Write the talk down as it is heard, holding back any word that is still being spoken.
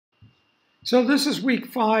So this is week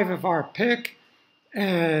 5 of our pick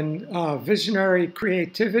and visionary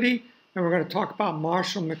creativity. And we're going to talk about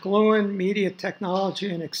Marshall McLuhan, media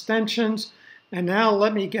technology and extensions. And now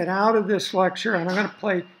let me get out of this lecture and I'm going to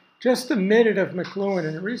play just a minute of McLuhan.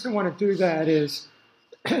 And the reason I want to do that is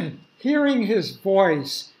hearing his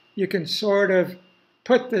voice, you can sort of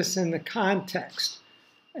put this in the context.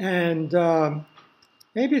 And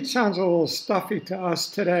maybe it sounds a little stuffy to us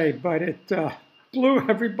today, but it blew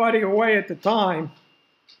everybody away at the time.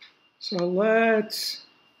 So let's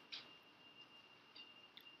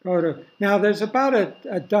go to, now there's about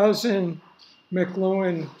a dozen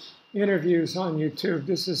McLuhan interviews on YouTube.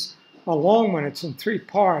 This is a long one, it's in 3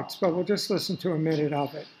 parts, but we'll just listen to a minute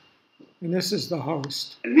of it. And this is the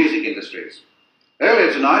host. And music industries.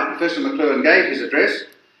 Earlier tonight, Professor McLuhan gave his address,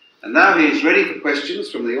 and now he is ready for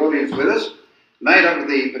questions from the audience with us, made up of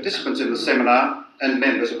the participants in the seminar and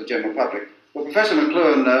members of the general public. Well, Professor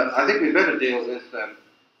McLuhan, I think we'd better deal with the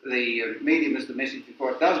medium as the message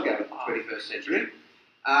before it does go into the 21st century.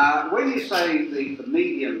 When you say the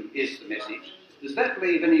medium is the message, does that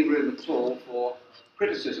leave any room at all for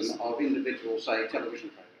criticism of individual, say, television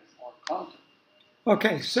programs or content?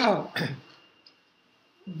 Okay, so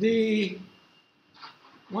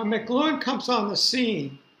when McLuhan comes on the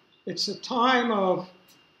scene, it's a time of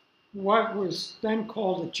what was then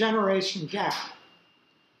called a generation gap.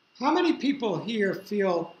 How many people here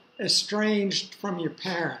feel estranged from your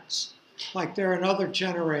parents, like they're another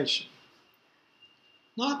generation?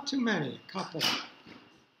 Not too many, a couple.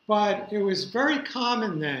 But it was very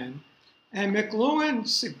common then, and McLuhan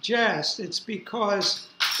suggests it's because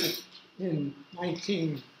in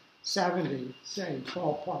 1970, say,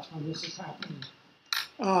 ballpark when this is happening,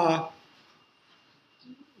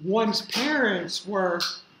 one's parents were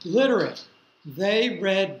literate. They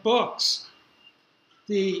read books.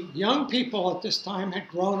 The young people at this time had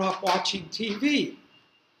grown up watching TV.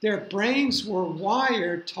 Their brains were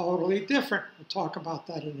wired totally different. We'll talk about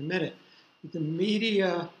that in a minute. The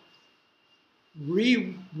media,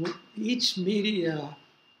 each medium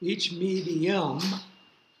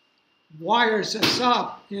wires us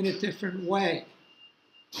up in a different way.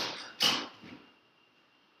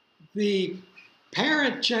 The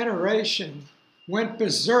parent generation went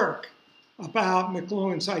berserk about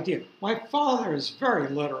McLuhan's idea. My father is very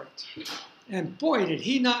literate, and boy, did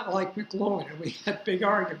he not like McLuhan, and we had big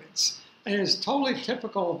arguments. And it's totally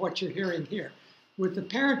typical of what you're hearing here, with the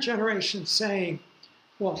parent generation saying,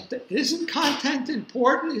 well, isn't content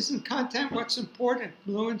important? Isn't content what's important?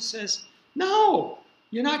 McLuhan says, no,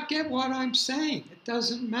 you not get what I'm saying. It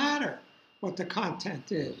doesn't matter what the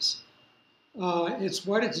content is. It's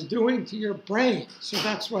what it's doing to your brain. So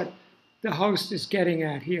that's what the host is getting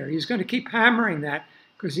at here. He's going to keep hammering that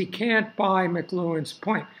because he can't buy McLuhan's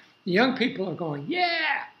point. The young people are going,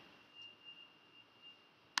 yeah!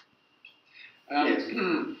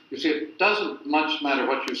 You see, it doesn't much matter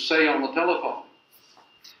what you say on the telephone.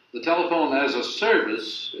 The telephone as a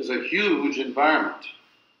service is a huge environment,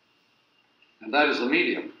 and that is the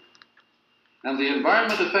medium. And the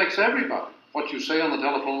environment affects everybody. What you say on the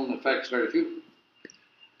telephone affects very few.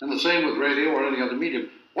 And the same with radio or any other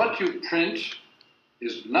medium. What you print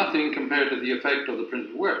is nothing compared to the effect of the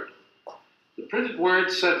printed word. The printed word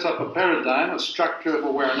sets up a paradigm, a structure of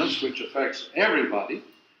awareness which affects everybody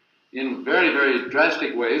in very, very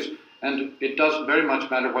drastic ways, and it doesn't very much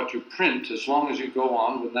matter what you print as long as you go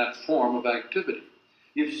on with that form of activity.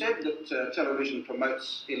 You've said that television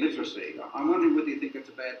promotes illiteracy. I'm wondering whether you think it's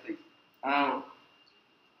a bad thing. I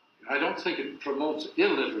don't think it promotes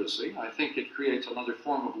illiteracy. I think it creates another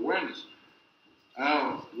form of awareness.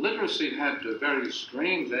 Literacy had very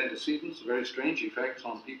strange antecedents, very strange effects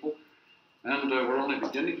on people, and we're only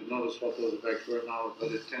beginning to notice what those effects were now,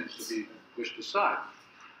 but it tends to be pushed aside.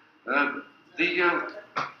 The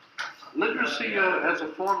literacy as a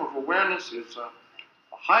form of awareness is a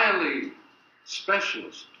highly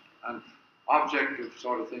specialist and objective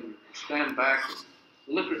sort of thing. You can stand back, and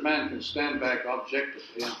the literate man can stand back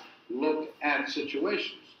objectively and look at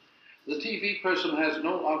situations. The TV person has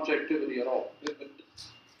no objectivity at all.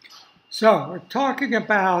 So we're talking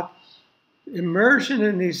about immersion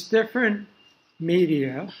in these different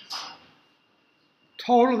media,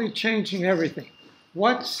 totally changing everything.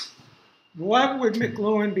 What would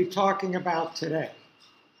McLuhan be talking about today?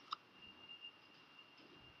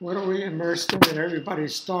 What are we immersed in that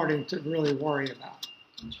everybody's starting to really worry about?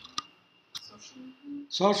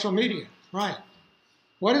 Social media, right.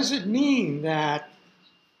 What does it mean that...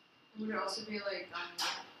 Would it also be like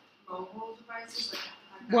on mobile devices?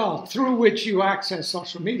 Well, through which you access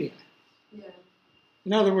social media. Yeah.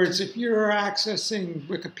 In other words, if you're accessing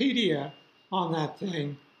Wikipedia on that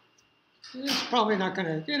thing, it's probably not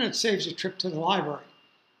going to, it saves you a trip to the library.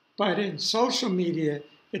 But in social media,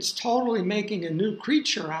 it's totally making a new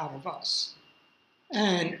creature out of us.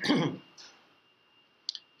 And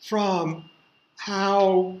from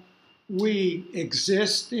how we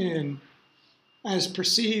exist in, as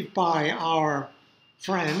perceived by our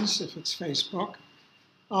friends, if it's Facebook,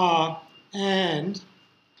 and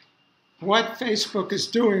what Facebook is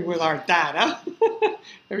doing with our data.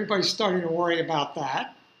 Everybody's starting to worry about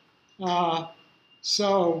that.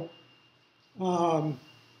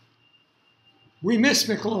 We miss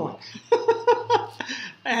McLuhan.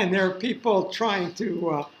 And there are people trying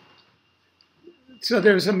to... so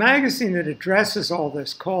there's a magazine that addresses all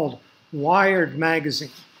this called Wired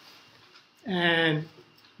Magazine. And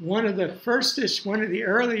one of the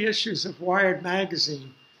early issues of Wired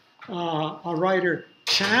Magazine, a writer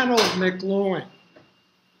channeled McLuhan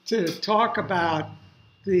to talk about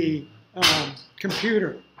the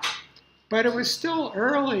computer. But it was still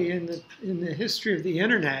early in the history of the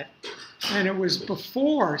internet, and it was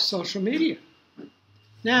before social media.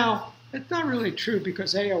 Now, it's not really true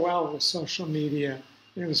because AOL was social media,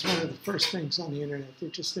 and it was one of the first things on the internet. They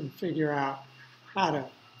just didn't figure out how to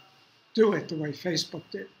do it the way Facebook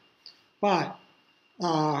did. But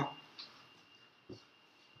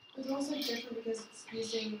it's also different because it's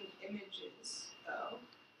using images, though.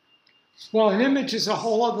 Well, an image is a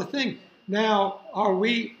whole other thing. Now, are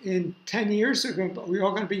we, in 10 years ago, are we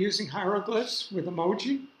all going to be using hieroglyphs with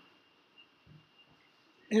emoji?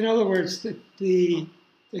 In other words,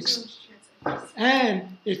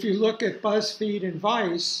 and if you look at BuzzFeed and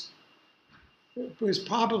Vice, it was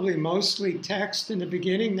probably mostly text in the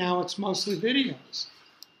beginning. Now it's mostly videos.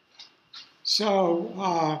 So,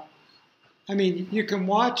 I mean, you can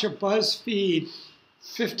watch a BuzzFeed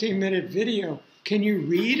 15-minute video. Can you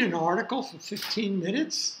read an article for 15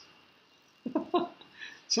 minutes?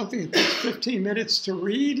 Something that takes 15 minutes to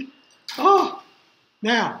read? Oh!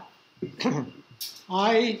 Now,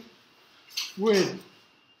 I would...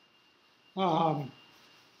 okay,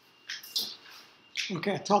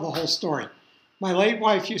 I'll tell the whole story. My late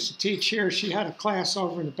wife used to teach here. She had a class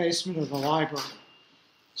over in the basement of the library.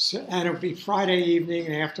 So, and it would be Friday evening,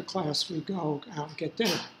 and after class we'd go out and get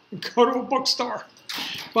dinner and go to a bookstore.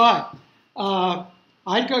 But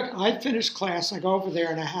I'd finish class, I go over there,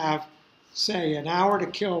 and I have, say, an hour to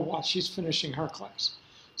kill while she's finishing her class.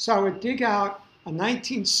 So I would dig out a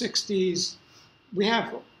 1960s, we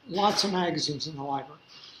have lots of magazines in the library.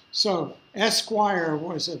 So Esquire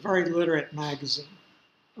was a very literate magazine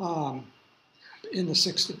in the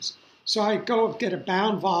 60s. So I go get a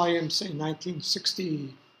bound volume, say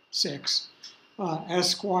 1966,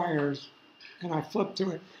 Esquire's, and I flip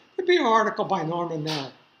through it. There'd be an article by Norman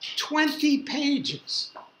Mailer, 20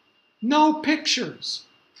 pages, no pictures,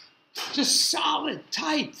 just solid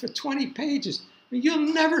type for 20 pages. I mean,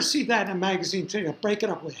 you'll never see that in a magazine today. They'll break it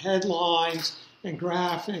up with headlines and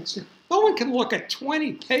graphics. No one can look at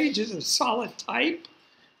 20 pages of solid type.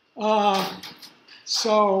 Yeah,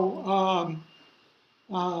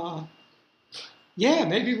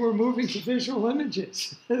 maybe we're moving to visual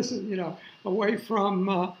images, you know, away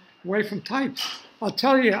from type. I'll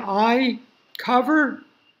tell you, I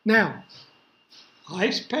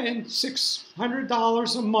spend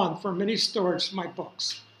 $600 a month for mini storage for my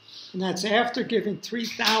books. And that's after giving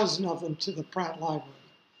 3,000 of them to the Pratt Library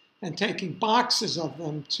and taking boxes of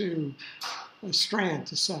them to a Strand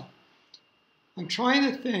to sell. I'm trying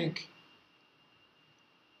to think,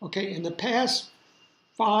 okay, in the past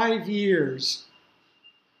 5 years,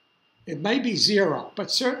 it may be 0,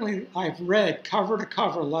 but certainly I've read cover to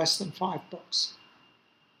cover less than 5 books.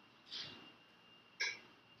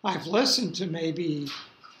 I've listened to maybe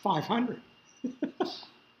 500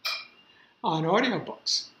 on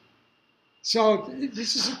audiobooks. So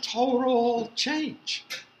this is a total change.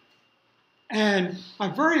 And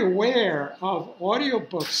I'm very aware of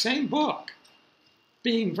audiobooks, same book,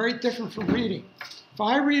 being very different from reading. If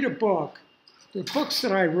I read a book, the books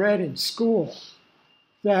that I read in school,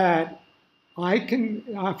 that I can,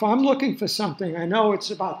 if I'm looking for something, I know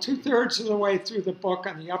it's about 2/3 of the way through the book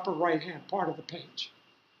on the upper right-hand part of the page.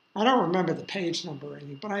 I don't remember the page number or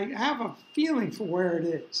anything, but I have a feeling for where it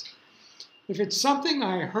is. If it's something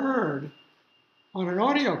I heard on an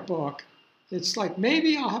audiobook, it's like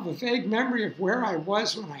maybe I'll have a vague memory of where I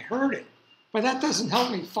was when I heard it, but that doesn't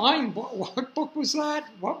help me find what book was that,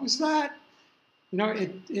 what was that. You know,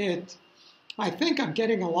 I think I'm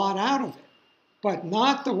getting a lot out of it, but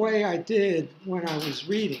not the way I did when I was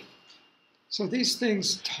reading. So these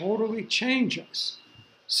things totally change us.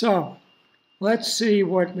 So let's see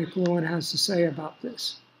what McLuhan has to say about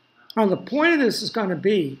this. Now, the point of this is going to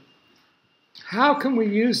be how can we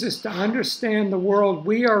use this to understand the world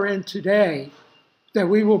we are in today that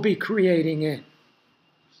we will be creating in?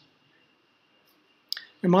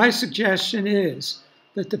 And my suggestion is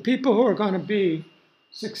that the people who are going to be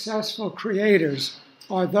successful creators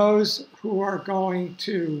are those who are going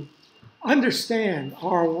to understand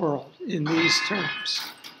our world in these terms.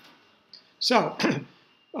 So,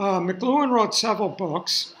 McLuhan wrote several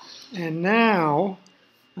books, and now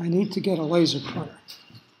I need to get a laser pointer.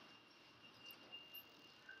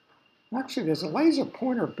 Actually, there's a laser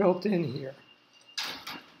pointer built in here.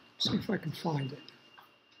 See if I can find it.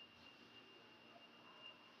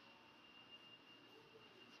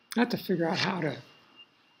 I have to figure out how to,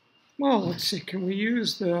 well, let's see, can we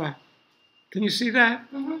use the, can you see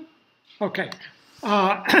that? Mm-hmm. Okay.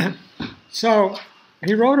 So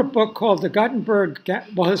he wrote a book called the Gutenberg,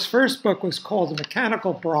 well, his first book was called The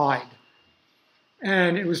Mechanical Bride,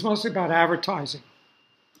 and it was mostly about advertising.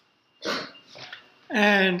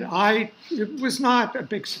 And it was not a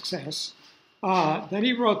big success. Then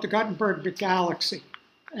he wrote the Gutenberg Galaxy,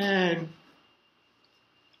 and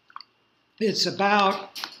it's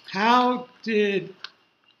about how did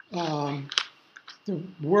the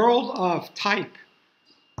world of type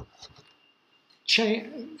change,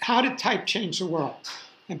 how did type change the world?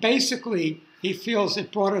 And basically, he feels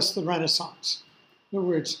it brought us the Renaissance. In other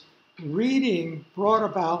words, reading brought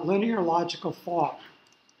about linear logical thought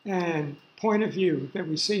and point of view that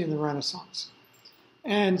we see in the Renaissance.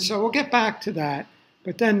 And so we'll get back to that.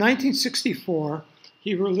 But then 1964,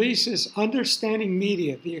 he releases Understanding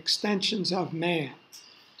Media, The Extensions of Man.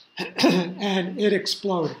 And it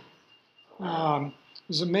exploded.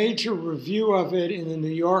 There's a major review of it in the New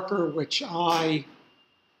Yorker, which I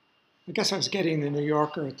guess I was getting the New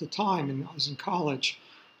Yorker at the time, and I was in college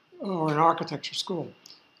or in architecture school.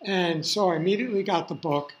 And so I immediately got the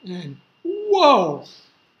book, and whoa!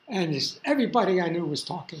 And everybody I knew was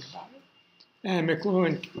talking about it. And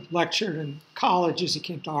McLuhan lectured in colleges. He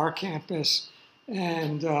came to our campus,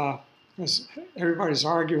 and as everybody's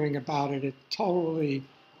arguing about it, it totally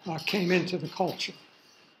came into the culture.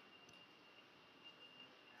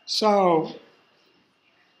 So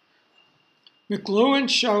McLuhan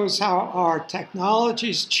shows how our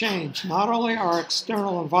technologies change, not only our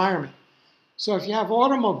external environment. So if you have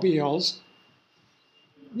automobiles,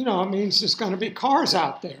 you know, it means there's going to be cars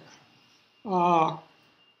out there.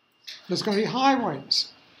 There's going to be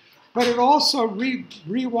highways. But it also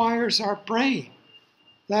rewires our brain.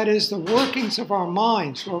 That is, the workings of our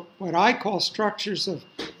minds, or what I call structures of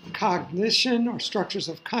cognition or structures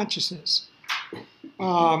of consciousness.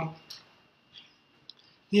 The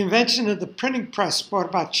invention of the printing press brought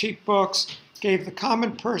about cheap books, gave the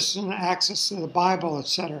common person access to the Bible,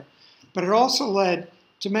 etc. But it also led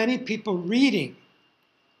to many people reading.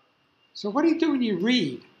 So what do you do when you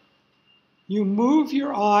read? You move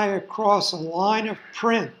your eye across a line of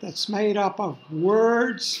print that's made up of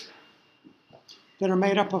words that are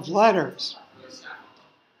made up of letters.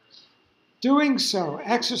 Doing so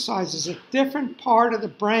exercises a different part of the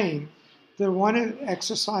brain than one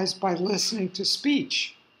exercised by listening to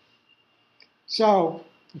speech. So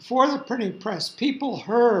before the printing press, people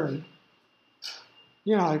heard,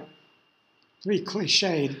 you know, to be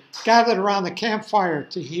cliched, gathered around the campfire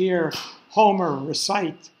to hear Homer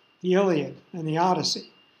recite the Iliad and the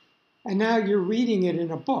Odyssey. And now you're reading it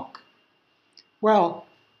in a book. Well,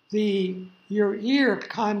 your ear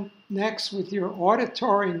connects with your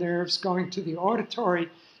auditory nerves going to the auditory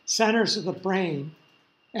centers of the brain.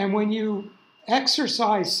 And when you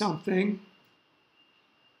exercise something,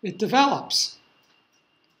 it develops.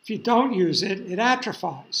 If you don't use it, it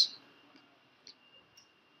atrophies.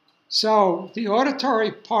 So the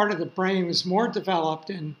auditory part of the brain was more developed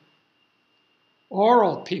in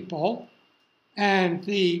oral people, and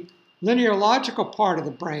the linear logical part of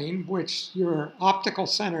the brain, which your optical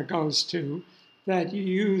center goes to, that you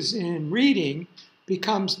use in reading,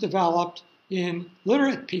 becomes developed in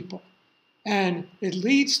literate people. And it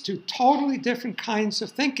leads to totally different kinds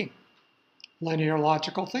of thinking, linear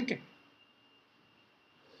logical thinking.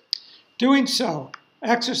 Doing so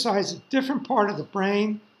exercised a different part of the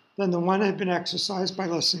brain than the one that had been exercised by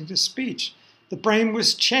listening to speech. The brain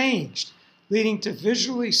was changed, leading to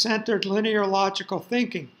visually centered linear logical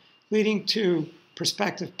thinking, leading to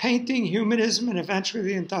perspective painting, humanism, and eventually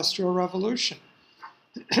the Industrial Revolution.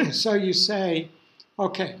 So you say,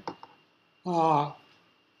 okay,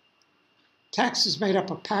 text is made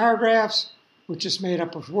up of paragraphs, which is made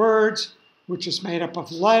up of words, which is made up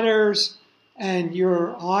of letters, and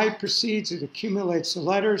your eye proceeds, it accumulates the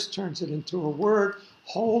letters, turns it into a word,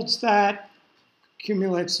 holds that,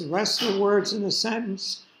 accumulates the rest of the words in the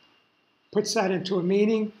sentence, puts that into a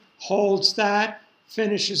meaning, holds that,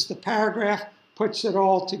 finishes the paragraph, puts it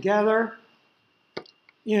all together.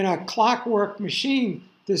 In a clockwork machine,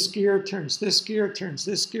 this gear turns, this gear turns,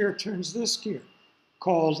 this gear turns, this gear,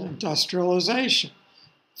 called industrialization.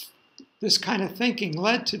 This kind of thinking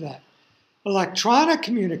led to that. Electronic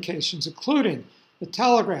communications, including the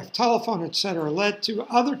telegraph, telephone, etc., led to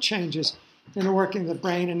other changes in the working of the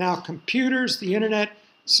brain, and now computers, the internet,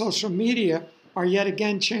 social media are yet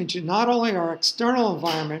again changing not only our external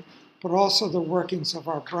environment, but also the workings of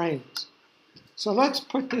our brains. So let's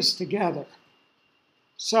put this together.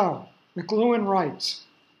 So, McLuhan writes,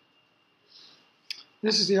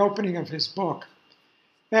 this is the opening of his book.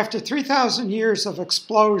 After 3,000 years of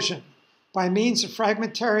explosion by means of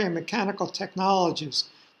fragmentary and mechanical technologies,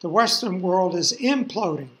 the Western world is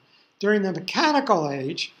imploding. During the mechanical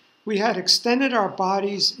age, we had extended our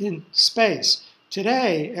bodies in space.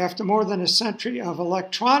 Today, after more than a century of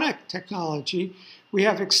electronic technology, we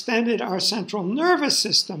have extended our central nervous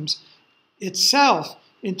systems itself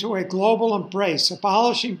into a global embrace,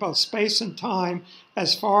 abolishing both space and time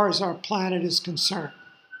as far as our planet is concerned.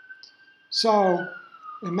 So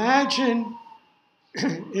imagine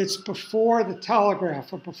it's before the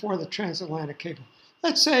telegraph or before the transatlantic cable.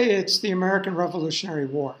 Let's say it's the American Revolutionary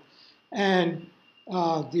War, and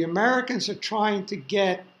the Americans are trying to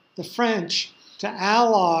get the French to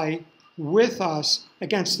ally with us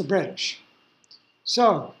against the British.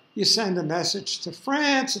 So you send a message to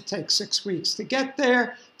France, it takes 6 weeks to get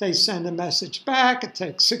there. They send a message back, it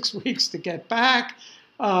takes 6 weeks to get back.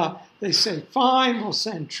 They say, fine, we'll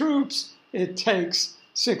send troops. It takes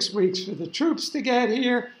 6 weeks for the troops to get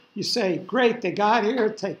here. You say, great, they got here.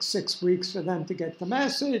 It takes 6 weeks for them to get the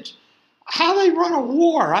message. How they run a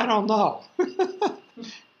war, I don't know.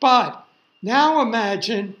 But now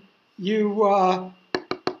imagine you,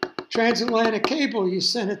 transatlantic cable, you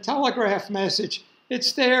send a telegraph message.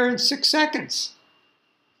 It's there in 6 seconds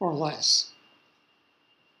or less.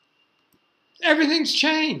 Everything's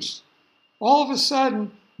changed. All of a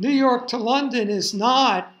sudden, New York to London is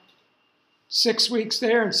not 6 weeks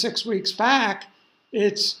there and 6 weeks back.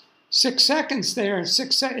 It's 6 seconds there and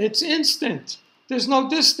 6 seconds. It's instant. There's no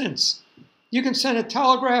distance. You can send a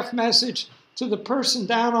telegraph message to the person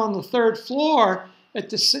down on the 3rd floor at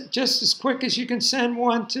just as quick as you can send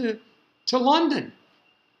one to London.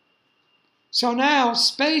 So now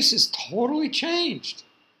space is totally changed.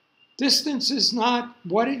 Distance is not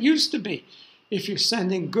what it used to be. If you're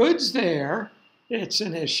sending goods there, it's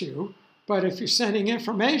an issue. But if you're sending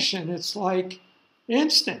information, it's like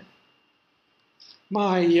instant.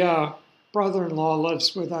 My brother-in-law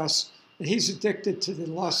lives with us, and he's addicted to the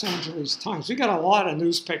Los Angeles Times. We got a lot of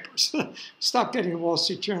newspapers. Stopped getting the Wall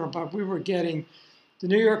Street Journal, but we were getting the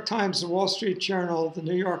New York Times, the Wall Street Journal, the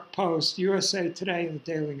New York Post, USA Today, and the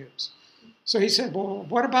Daily News. So he said, well,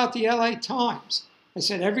 what about the LA Times? I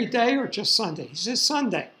said, every day or just Sunday? He says,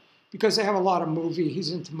 Sunday, because they have a lot of he's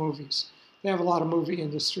into movies. They have a lot of movie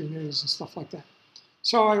industry news and stuff like that.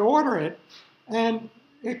 So I order it, and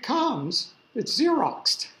it comes, it's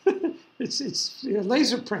Xeroxed. it's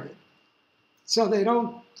laser printed. So they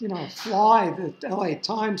don't, fly the LA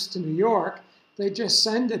Times to New York. They just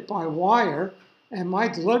send it by wire, and my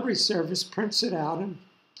delivery service prints it out and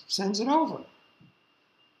sends it over.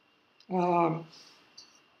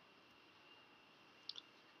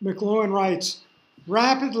 McLuhan writes,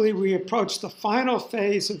 rapidly we approach the final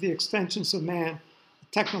phase of the extensions of man, the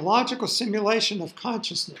technological simulation of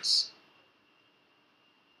consciousness.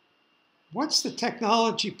 What's the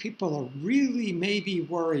technology people are really maybe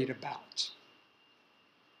worried about?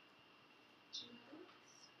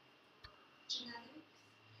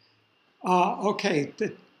 Okay,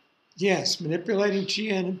 yes, manipulating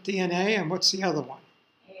DNA, and what's the other one?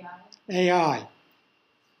 AI.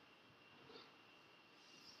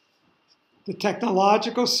 The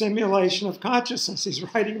technological simulation of consciousness. He's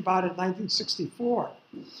writing about it in 1964.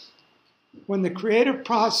 When the creative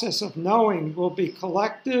process of knowing will be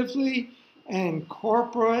collectively and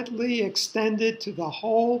corporately extended to the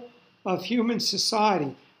whole of human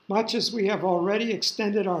society, much as we have already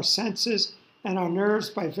extended our senses and our nerves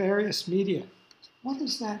by various media. What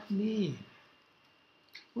does that mean?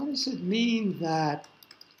 What does it mean that,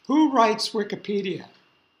 who writes Wikipedia?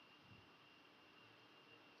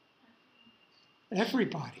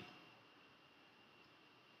 Everybody.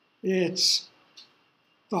 It's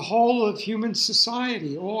the whole of human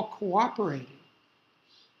society all cooperating.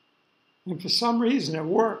 And for some reason it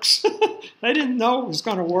works. They didn't know it was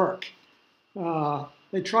going to work.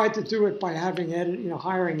 They tried to do it by having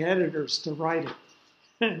hiring editors to write it.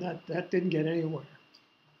 And that didn't get anywhere.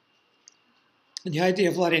 And the idea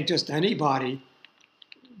of letting just anybody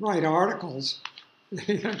write articles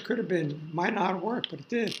It could have been, might not have worked, but it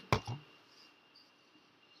did.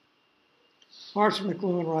 Arthur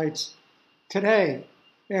McLuhan writes, today,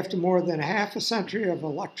 after more than half a century of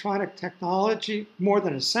electronic technology, more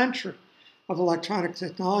than a century of electronic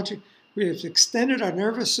technology, we have extended our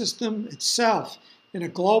nervous system itself in a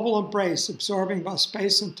global embrace, absorbing both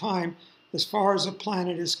space and time as far as the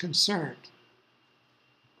planet is concerned.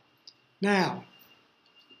 Now,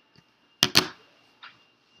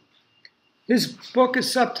 his book is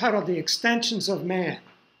subtitled The Extensions of Man.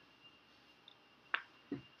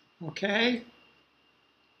 Okay?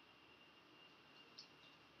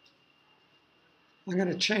 I'm going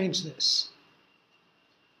to change this.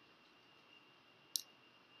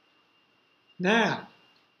 Now,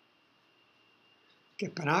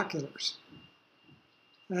 get binoculars.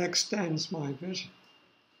 That extends my vision.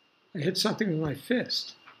 I hit something with my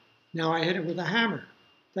fist. Now I hit it with a hammer.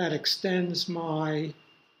 That extends my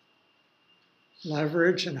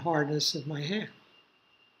leverage and hardness of my hand.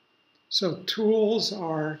 So tools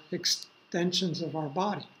are extensions of our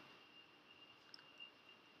body.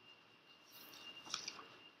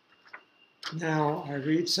 Now I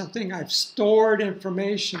read something. I've stored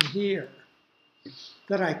information here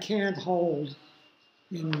that I can't hold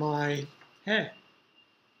in my head.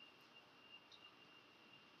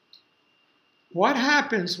 What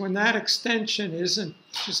happens when that extension isn't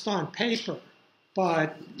just on paper,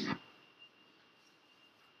 but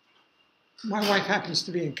my wife happens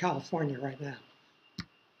to be in California right now.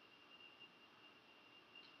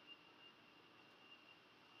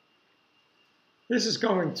 This is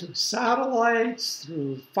going through satellites,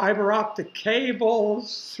 through fiber optic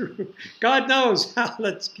cables, through God knows how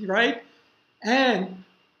that's, right? And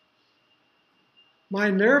my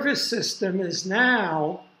nervous system is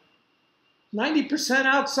now 90%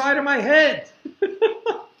 outside of my head.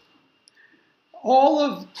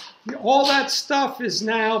 All that stuff is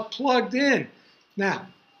now plugged in. Now,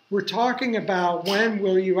 we're talking about when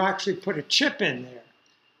will you actually put a chip in there.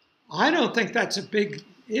 I don't think that's a big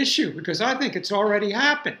issue because I think it's already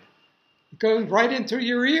happened. It goes right into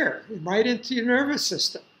your ear, right into your nervous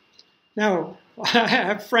system. Now, I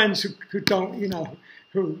have friends who don't, you know,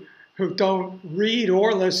 who don't read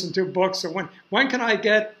or listen to books. So when can I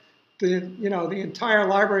get the entire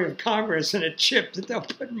Library of Congress in a chip that they'll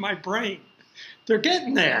put in my brain? They're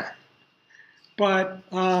getting there. But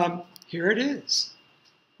here it is.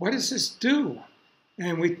 What does this do?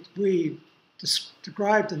 And we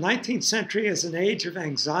described the 19th century as an age of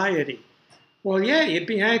anxiety. Well, yeah, you'd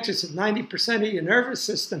be anxious if 90% of your nervous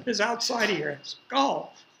system is outside of your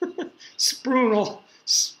skull, strewn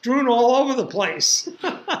all over the place.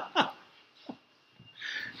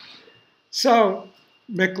 So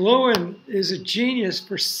McLuhan is a genius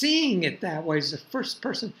for seeing it that way. He's the first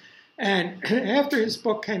person. And after his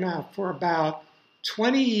book came out, for about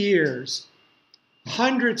 20 years,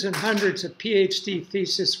 hundreds and hundreds of PhD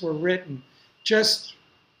theses were written just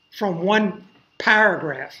from one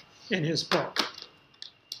paragraph in his book.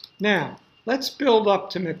 Now, let's build up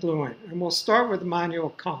to McLuhan, and we'll start with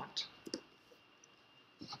Immanuel Kant.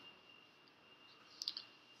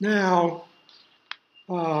 Now,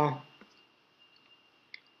 one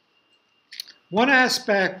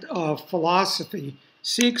aspect of philosophy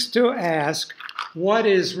seeks to ask, what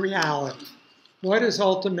is reality? What is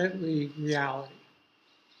ultimately reality?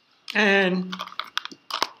 And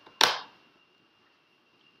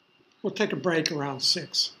we'll take a break around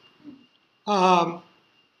 6. Well,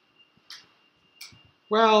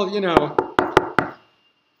 you know,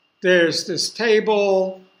 there's this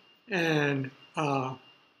table, and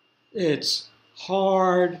it's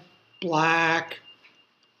hard, black,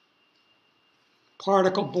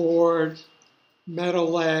 particle board, metal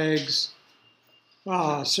legs,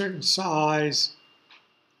 certain size.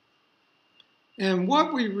 And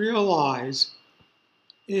what we realize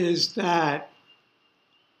is that,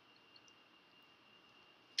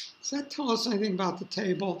 does that tell us anything about the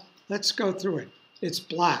table? Let's go through it. It's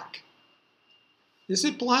black. Is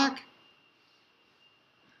it black?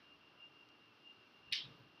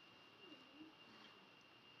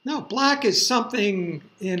 No, black is something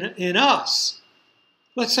in us.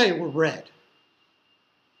 Let's say we're red.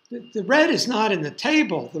 The red is not in the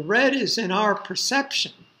table. The red is in our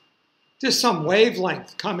perception. There's some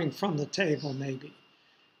wavelength coming from the table, maybe.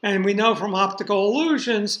 And we know from optical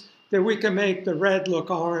illusions that we can make the red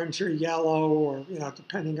look orange or yellow, or, you know,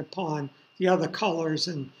 depending upon the other colors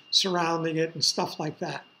and surrounding it and stuff like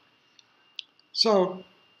that. So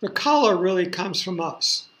the color really comes from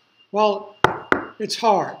us. Well, it's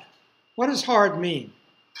hard. What does hard mean?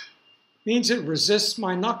 It means it resists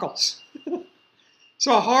my knuckles.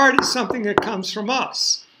 So hard is something that comes from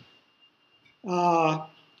us. Well,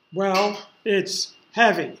 it's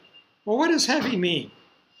heavy. Well, what does heavy mean?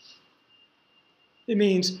 It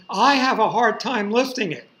means I have a hard time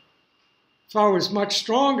lifting it. If I was much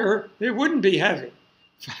stronger, it wouldn't be heavy.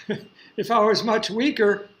 If I was much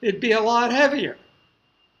weaker, it'd be a lot heavier.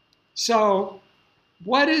 So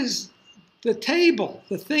what is the table,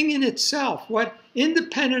 the thing in itself? What,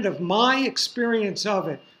 independent of my experience of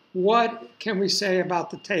it, what can we say about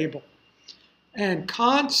the table? And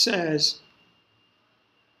Kant says,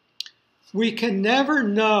 we can never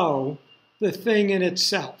know the thing in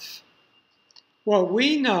itself. What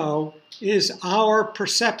we know is our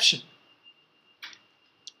perception.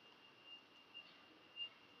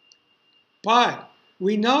 But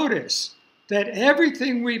we notice that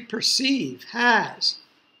everything we perceive has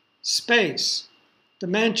space,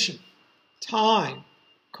 dimension, time,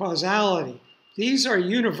 causality. These are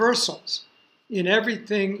universals in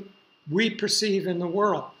everything we perceive in the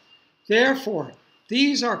world. Therefore,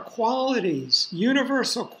 these are qualities,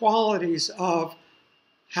 universal qualities of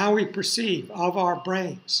how we perceive, of our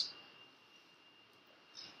brains.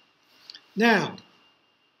 Now,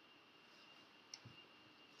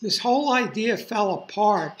 this whole idea fell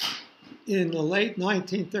apart in the late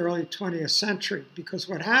 19th, early 20th century, because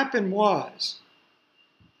what happened was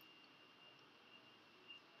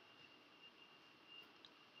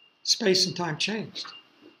space and time changed.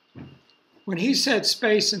 When he said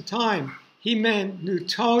space and time, he meant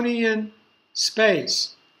Newtonian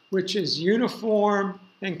space, which is uniform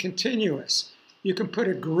and continuous. You can put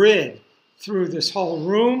a grid through this whole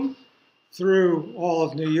room, through all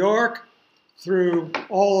of New York, through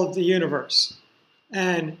all of the universe.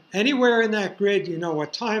 And anywhere in that grid, you know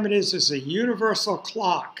what time it is a universal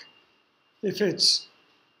clock. If it's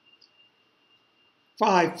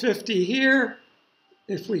 5:50 here,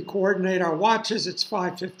 if we coordinate our watches, it's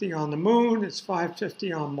 5:50 on the moon, it's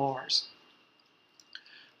 5:50 on Mars.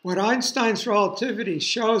 What Einstein's relativity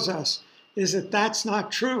shows us is that that's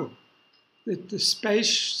not true. That the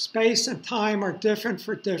space and time are different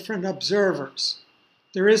for different observers.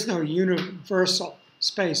 There is no universal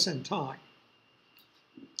space and time.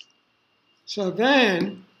 So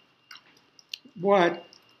then, what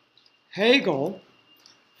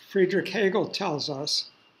Friedrich Hegel tells us,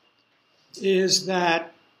 is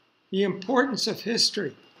that the importance of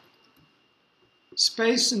history.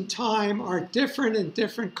 Space and time are different in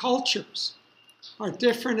different cultures, are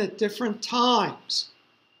different at different times.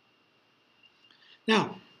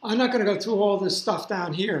 Now, I'm not going to go through all this stuff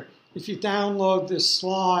down here. If you download this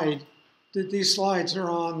slide, these slides are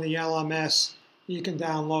on the LMS. You can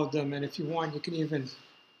download them, and if you want, you can even,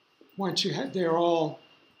 once you have, they're all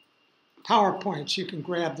PowerPoints, you can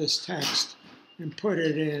grab this text and put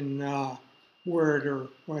it in Word or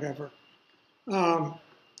whatever. And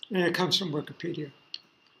it comes from Wikipedia.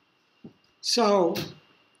 So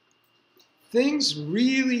things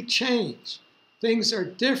really change. Things are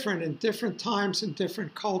different in different times and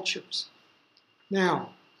different cultures. Now,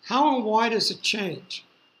 how and why does it change?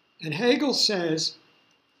 And Hegel says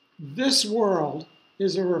this world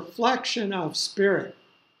is a reflection of spirit.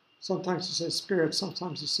 Sometimes it says spirit,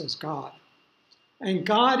 sometimes it says God. And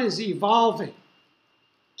God is evolving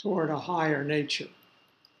toward a higher nature.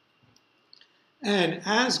 And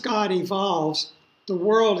as God evolves, the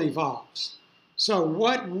world evolves. So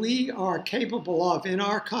what we are capable of in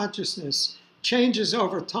our consciousness changes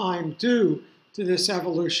over time due to this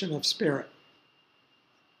evolution of spirit.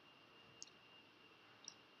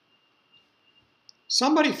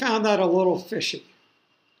 Somebody found that a little fishy.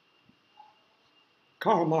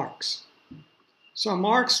 Karl Marx. So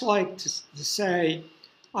Marx liked to say,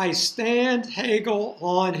 I stand Hegel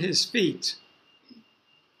on his feet.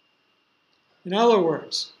 In other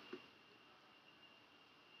words,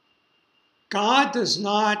 God does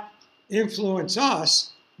not influence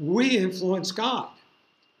us, we influence God.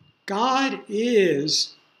 God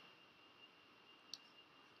is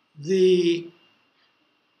the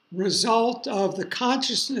result of the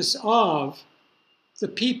consciousness of the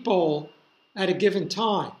people at a given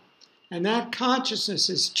time. And that consciousness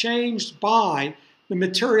is changed by the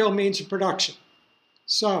material means of production.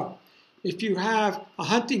 So, if you have a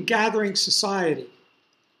hunting-gathering society,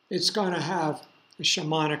 it's going to have a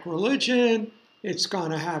shamanic religion, it's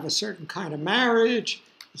going to have a certain kind of marriage,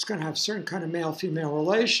 it's going to have certain kind of male-female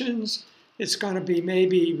relations, it's going to be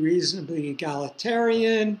maybe reasonably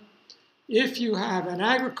egalitarian. If you have an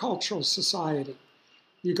agricultural society,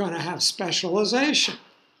 you're going to have specialization.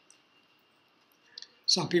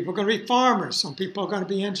 Some people are going to be farmers. Some people are going to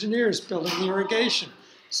be engineers building the irrigation.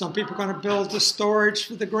 Some people are going to build the storage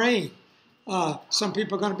for the grain. Some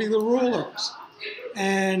people are going to be the rulers.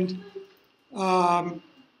 And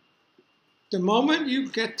The moment you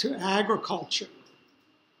get to agriculture,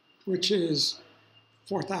 which is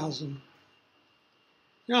 4,000,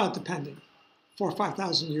 depending, 4,000 or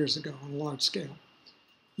 5,000 years ago on a large scale,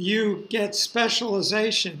 you get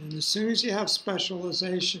specialization. And as soon as you have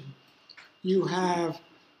specialization, you have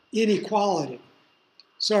inequality.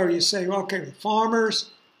 So you say, okay, the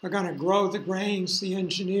farmers are going to grow the grains, the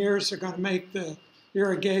engineers are going to make the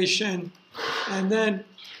irrigation, and then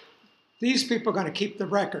these people are going to keep the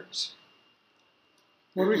records.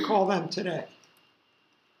 What do we call them today?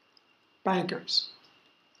 Bankers.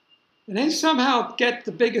 And they somehow get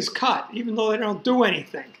the biggest cut, even though they don't do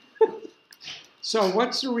anything. So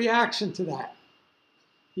what's the reaction to that?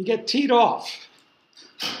 You get teed off.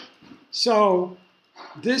 So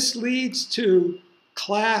this leads to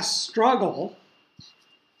class struggle,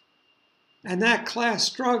 and that class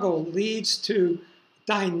struggle leads to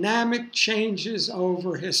dynamic changes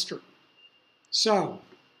over history. So,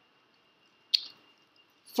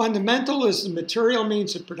 fundamental is the material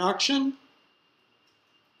means of production.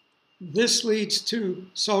 This leads to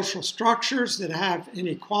social structures that have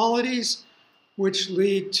inequalities, which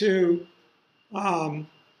lead to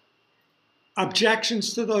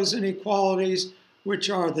objections to those inequalities, which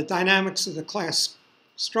are the dynamics of the class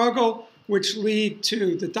struggle, which lead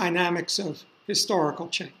to the dynamics of historical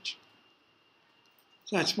change.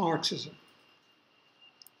 So that's Marxism.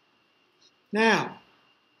 Now,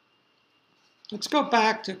 let's go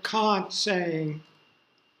back to Kant saying,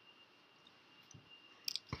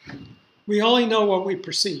 we only know what we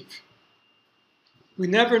perceive. We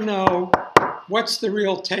never know what's the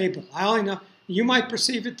real table. I only know, you might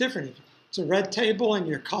perceive it differently. It's a red table and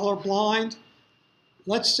you're colorblind.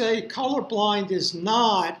 Let's say colorblind is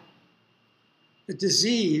not a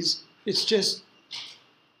disease. It's just,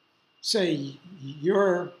 say,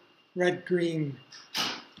 you're red-green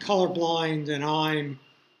colorblind and I'm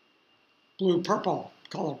blue-purple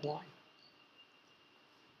colorblind.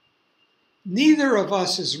 Neither of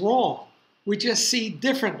us is wrong. We just see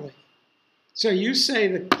differently. So you say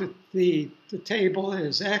that the table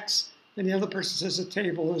is X and the other person says the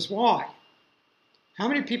table is Y. How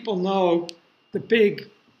many people know the big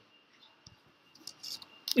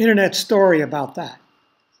internet story about that?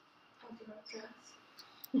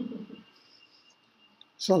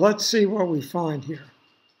 So let's see what we find here.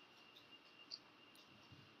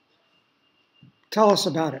 Tell us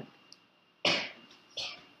about it.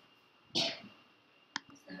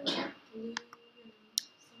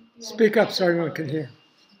 Speak up so everyone can hear.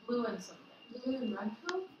 Blue and something. Blue and red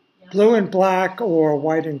coat? Yeah. Blue and black or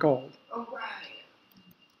white and gold. Oh, right.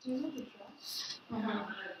 Do you know the dress? Like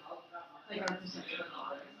our perception of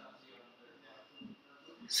color.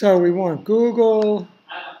 So we want Google,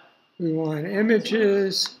 we want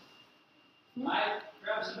images.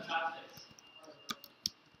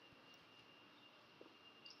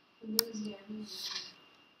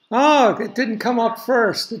 Oh, it didn't come up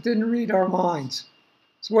first. It didn't read our minds.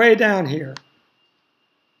 It's way down here.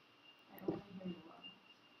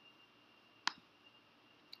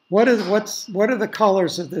 What are the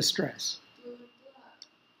colors of this dress?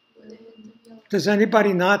 Does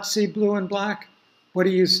anybody not see blue and black? What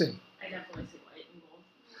do you see? I definitely see white and gold.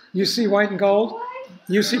 You see white and gold?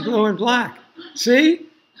 You see blue and black. See?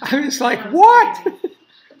 I mean, it's like, what? But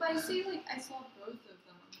I see, I saw both of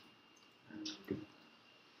them.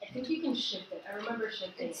 I think you can shift it. I remember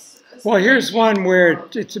shifting it. Well, here's one where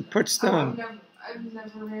it puts them. I've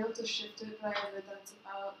never been able to shift it, but I read that's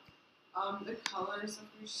about the colors of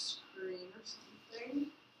your screen or something.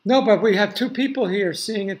 No, but we have two people here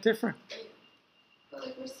seeing it different.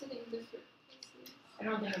 But we're sitting different places. I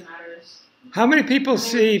don't think it matters. How many people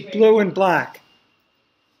see blue and black?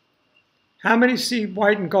 How many see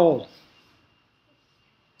white and gold?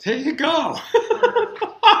 There you go.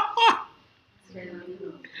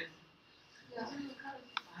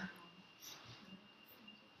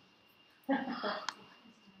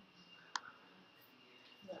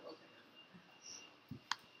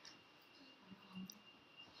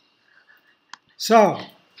 So,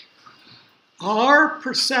 our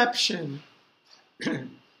perception I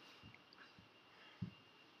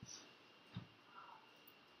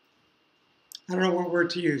don't know what word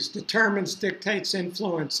to use, determines, dictates,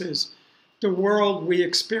 influences the world we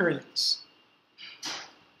experience.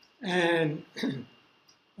 And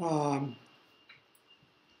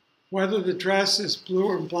whether the dress is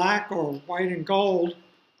blue and black or white and gold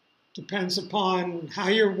depends upon how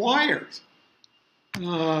you're wired.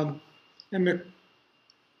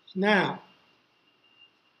 Now,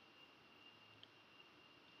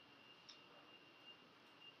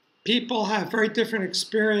 people have very different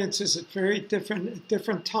experiences at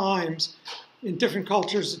different times in different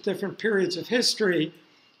cultures at different periods of history.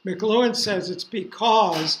 McLuhan says it's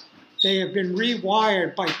because they have been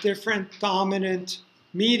rewired by different dominant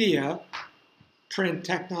media, print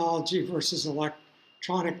technology versus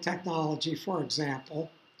electronic technology, for example.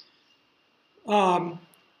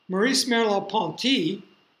 Maurice Merleau-Ponty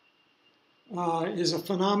is a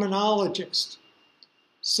phenomenologist.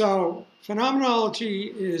 So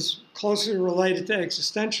phenomenology is closely related to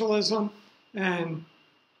existentialism and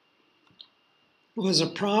was a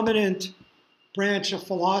prominent branch of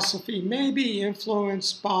philosophy, maybe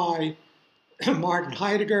influenced by Martin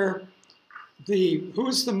Heidegger.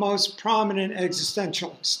 Who's the most prominent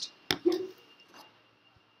existentialist?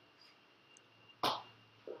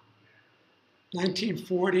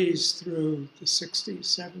 '40s through the '60s,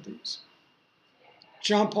 '70s.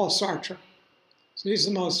 Jean-Paul Sartre. So he's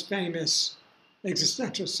the most famous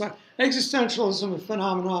existentialist. Existentialism and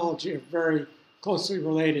phenomenology are very closely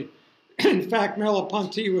related. In fact,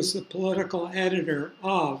 Merleau-Ponty was the political editor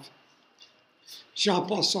of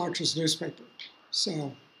Jean-Paul Sartre's newspaper.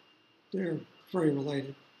 So they're very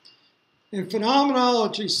related. And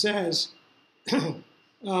phenomenology says,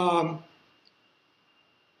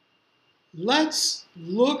 let's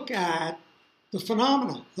look at the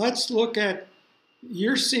phenomena. Let's look at,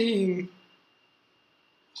 you're seeing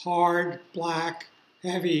hard, black,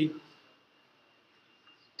 heavy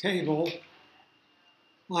table.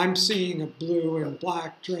 I'm seeing a blue and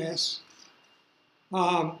black dress.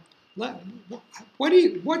 What do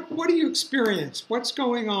you experience? What's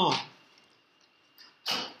going on?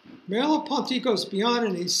 Merleau-Ponty goes beyond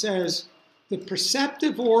and he says the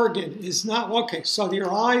perceptive organ is not, okay, so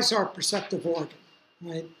your eyes are a perceptive organ,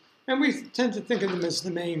 right? And we tend to think of them as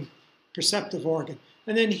the main perceptive organ.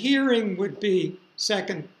 And then hearing would be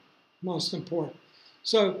second most important.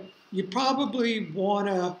 So you probably want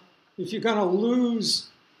to, if you're going to lose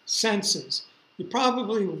senses, you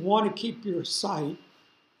probably want to keep your sight,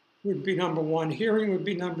 would be number one. Hearing would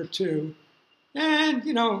be number two. And,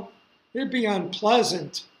 you know, it'd be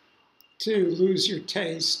unpleasant to lose your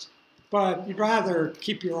taste, but you'd rather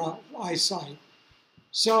keep your eyesight.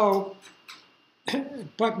 So,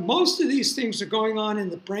 but most of these things are going on in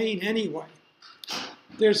the brain anyway.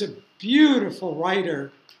 There's a beautiful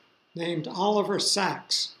writer named Oliver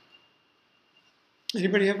Sacks.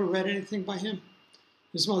 Anybody ever read anything by him?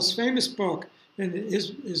 His most famous book, and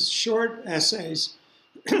his short essays,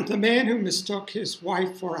 The Man Who Mistook His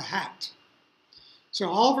Wife for a Hat. So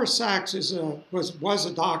Oliver Sacks was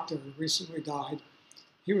a doctor, recently died.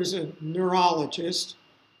 He was a neurologist,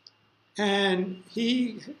 and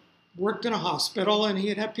he worked in a hospital, and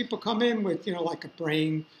he'd have people come in with, you know, like a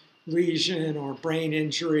brain lesion or brain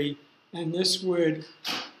injury, and this would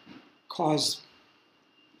cause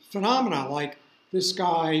phenomena like this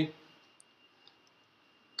guy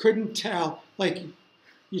couldn't tell, like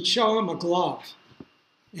you'd show him a glove,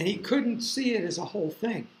 and he couldn't see it as a whole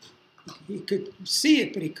thing. He could see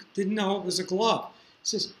it, but he didn't know it was a glove. He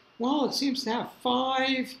says, well, it seems to have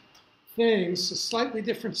 5 things, a slightly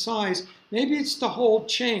different size. Maybe it's the whole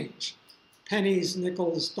change. Pennies,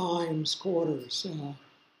 nickels, dimes, quarters.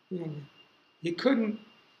 You know, he couldn't.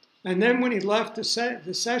 And then when he left the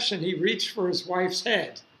session, he reached for his wife's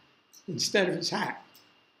head instead of his hat.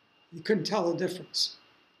 He couldn't tell the difference.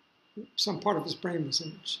 Some part of his brain was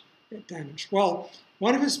damaged. Well,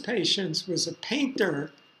 one of his patients was a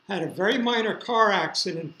painter, had a very minor car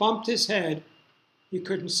accident, bumped his head. He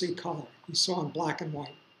couldn't see color. He saw in black and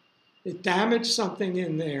white. It damaged something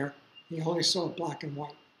in there. He only saw black and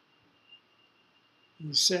white.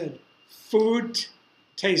 He said, food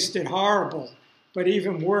tasted horrible, but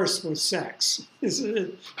even worse was sex.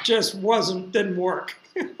 It just didn't work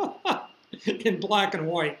in black and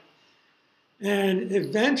white. And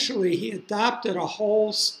eventually he adopted a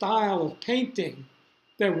whole style of painting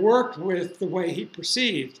that worked with the way he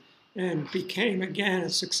perceived and became, again, a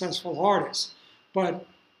successful artist.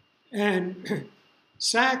 And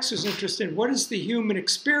Sacks is interested in what is the human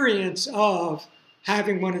experience of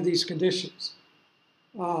having one of these conditions.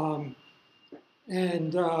 A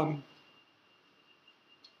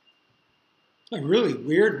really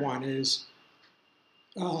weird one is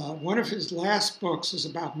one of his last books is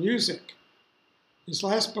about music. His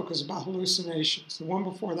last book was about hallucinations. The one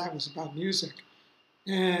before that was about music.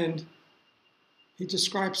 And he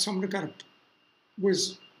described someone who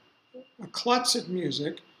was a klutz at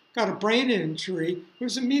music, got a brain injury,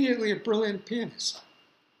 was immediately a brilliant pianist.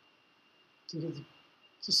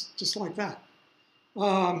 Just like that.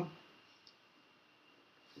 But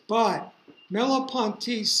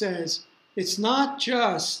Merleau-Ponty says it's not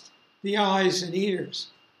just the eyes and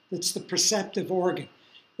ears that's the perceptive organ.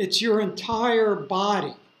 It's your entire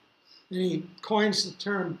body. And he coins the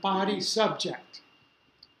term body subject.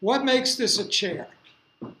 What makes this a chair?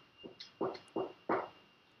 We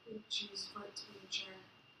choose for it to be a chair.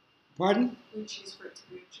 Pardon? We choose for it to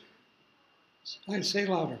be a chair. I say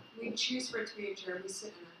louder. We choose for it to be a chair. We sit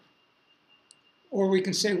in it. Or we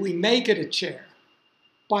can say we make it a chair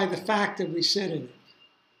by the fact that we sit in it.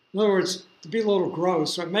 In other words, to be a little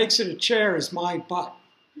gross, what makes it a chair is my butt.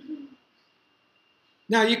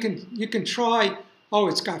 Now you can try, oh,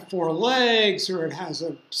 it's got 4 legs, or it has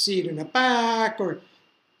a seat in the back, or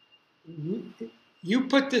you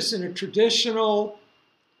put this in a traditional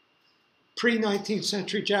pre-19th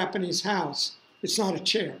century Japanese house, it's not a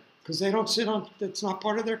chair, because they don't sit on, it's not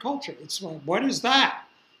part of their culture. It's like, what is that?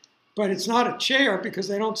 But it's not a chair because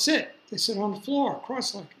they don't sit. They sit on the floor,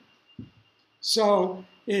 cross-legged. So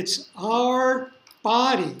it's our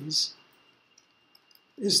bodies.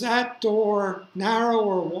 Is that door narrow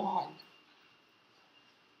or wide?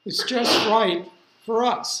 It's just right for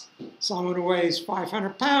us. Someone who weighs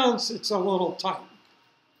 500 pounds, it's a little tight.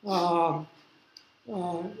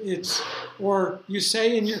 Or you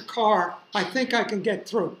say in your car, I think I can get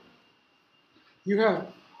through. You have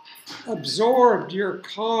absorbed your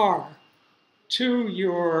car to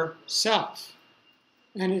yourself,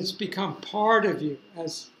 and it's become part of you,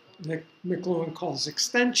 as McLuhan calls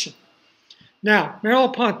extension. Now,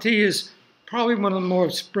 Merleau-Ponty is probably one of the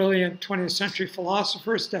most brilliant 20th century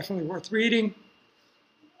philosophers, definitely worth reading.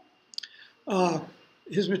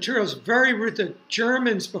 His material is very rich. The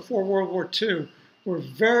Germans before World War II were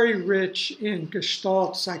very rich in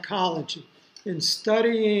Gestalt psychology, in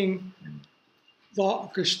studying the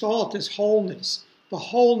Gestalt is wholeness, the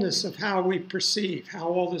wholeness of how we perceive, how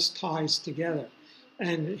all this ties together.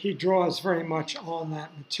 And he draws very much on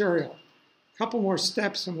that material. A couple more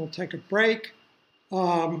steps and we'll take a break.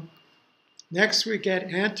 Next we get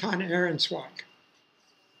Anton Ehrenzweig.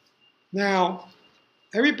 Now,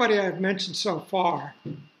 everybody I've mentioned so far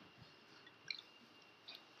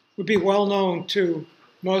would be well known to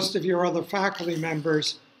most of your other faculty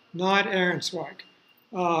members, not Ehrenzweig.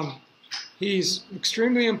 He's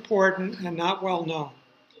extremely important and not well known.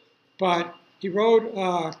 But he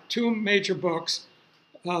wrote 2 major books.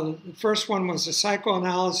 The first one was a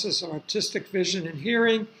psychoanalysis of artistic vision and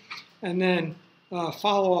hearing, and then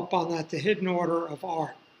follow up on that, The Hidden Order of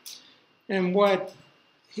Art. And what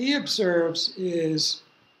he observes is,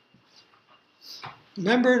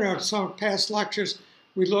 remember in some past lectures,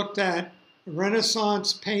 we looked at a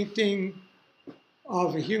Renaissance painting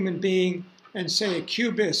of a human being and say a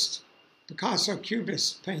Cubist, Picasso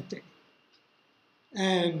Cubist painting.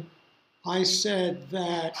 And I said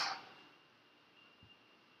that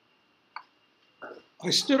I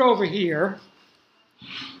stood over here,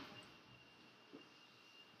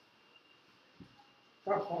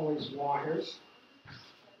 got all these wires,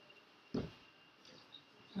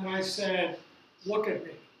 and I said, look at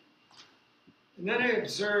me. And then I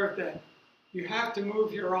observed that you have to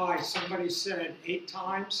move your eyes, somebody said 8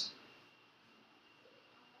 times,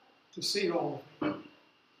 to see all of it.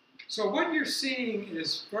 So what you're seeing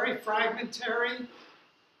is very fragmentary,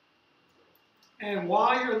 and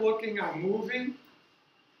while you're looking, I'm moving.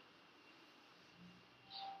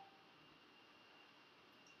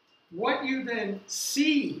 What you then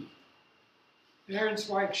see,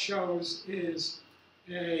 Ehrenzweig shows, is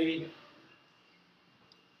an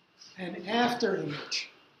after image.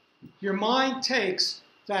 Your mind takes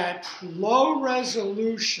that low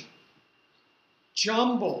resolution,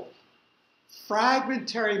 jumbled,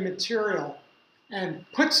 fragmentary material and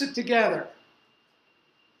puts it together.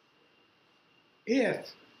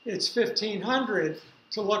 If it's 1500,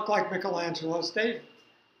 to look like Michelangelo's David.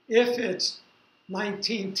 If it's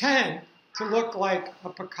 1910, to look like a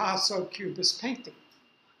Picasso Cubist painting.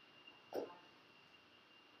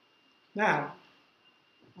 Now,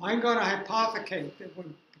 I'm going to hypothecate that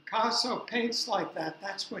when Picasso paints like that,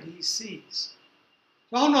 that's what he sees.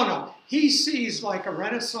 No. He sees like a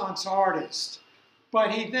Renaissance artist,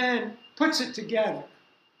 but he then puts it together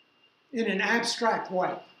in an abstract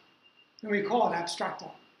way. And we call it abstract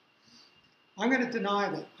art. I'm going to deny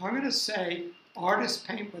that. I'm going to say artists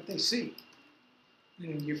paint what they see.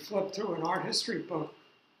 And you flip through an art history book,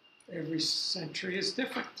 every century is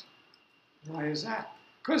different. Why is that?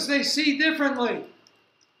 Because they see differently.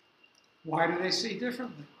 Why do they see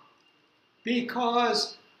differently?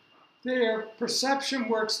 Because their perception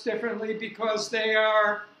works differently, because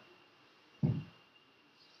their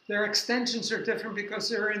extensions are different, because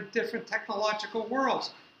they're in different technological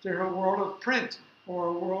worlds. They're in a world of print, or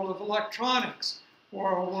a world of electronics,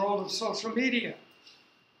 or a world of social media,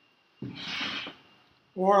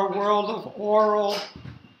 or a world of oral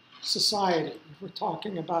society, if we're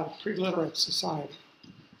talking about a pre-literate society.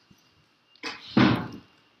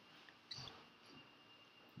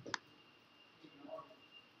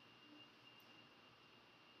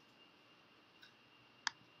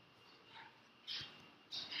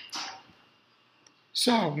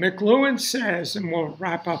 So McLuhan says, and we'll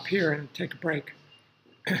wrap up here and take a break.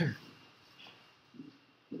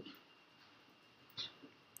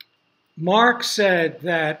 Marx said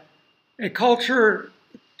that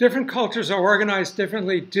different cultures are organized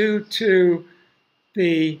differently due to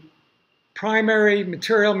the primary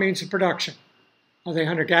material means of production. Are they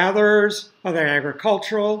hunter-gatherers? Are they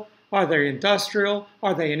agricultural? Are they industrial?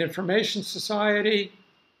 Are they an information society?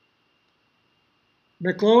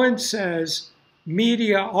 McLuhan says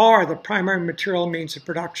media are the primary material means of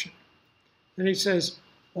production. And he says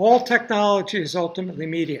all technology is ultimately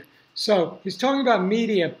media. So he's talking about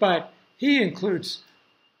media, but he includes,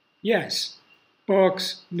 yes,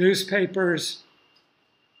 books, newspapers,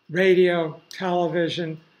 radio,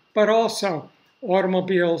 television, but also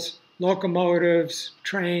automobiles, locomotives,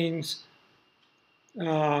 trains,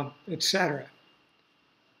 etc.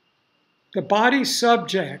 The body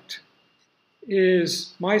subject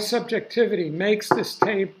is my subjectivity makes this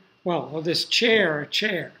table, well, this chair a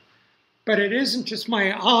chair. But it isn't just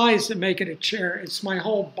my eyes that make it a chair, it's my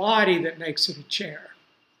whole body that makes it a chair.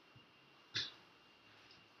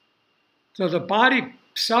 So the body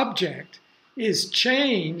subject is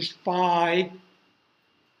changed by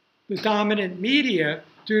the dominant media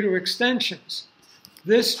due to extensions.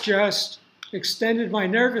 This just extended my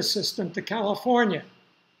nervous system to California.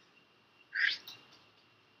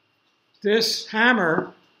 This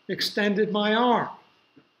hammer extended my arm.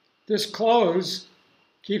 This clothes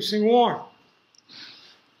keeps me warm.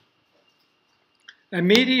 A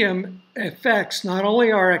medium affects not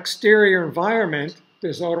only our exterior environment,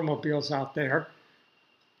 there's automobiles out there.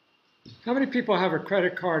 How many people have a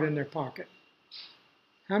credit card in their pocket?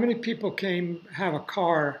 How many people have a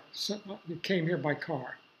car, came here by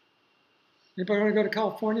car? Anybody want to go to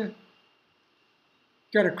California?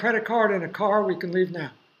 Got a credit card and a car, we can leave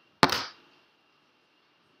now.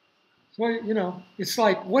 So, you know, it's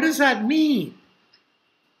like, what does that mean?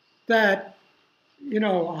 That, you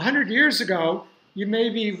know, 100 years ago, you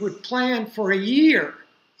maybe would plan for a year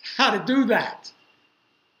how to do that.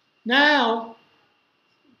 Now,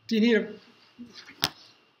 you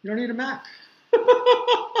don't need a map.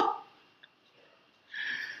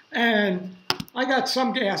 And I got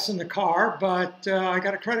some gas in the car, but I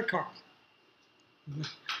got a credit card.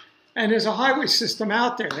 And there's a highway system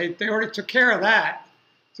out there. They already took care of that.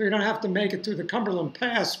 So you don't have to make it through the Cumberland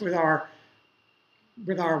Pass with our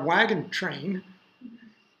wagon train.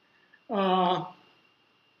 What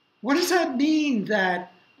does that mean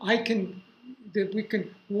that we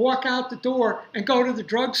can walk out the door and go to the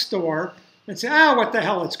drugstore and say, what the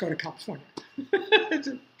hell, let's go to California. It's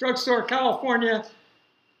a drugstore, California.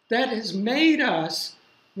 That has made us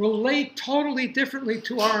relate totally differently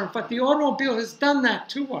to but the automobile has done that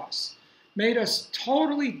to us, made us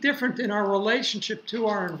totally different in our relationship to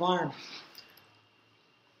our environment.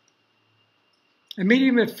 A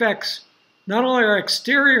medium affects not only our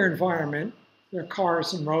exterior environment, there are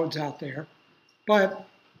cars and roads out there, but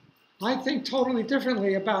I think totally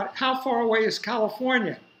differently about how far away is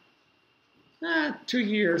California. 2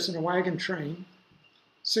 years in a wagon train,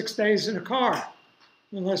 6 days in a car.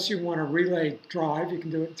 Unless you want to relay drive, you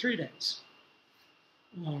can do it in 3 days.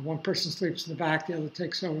 One person sleeps in the back, the other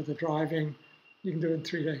takes over the driving. You can do it in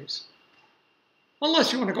 3 days.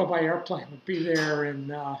 Unless you want to go by airplane, we'll be there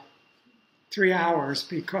in 3 hours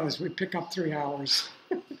because we pick up 3 hours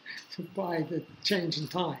by the change in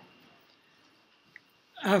time.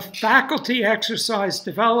 A faculty exercise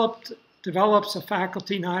develops, a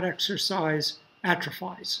faculty not exercise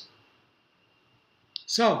atrophies.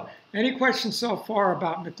 So, any questions so far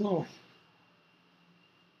about McLuhan?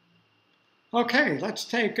 Okay, let's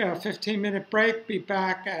take a 15-minute break. Be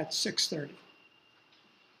back at 6:30.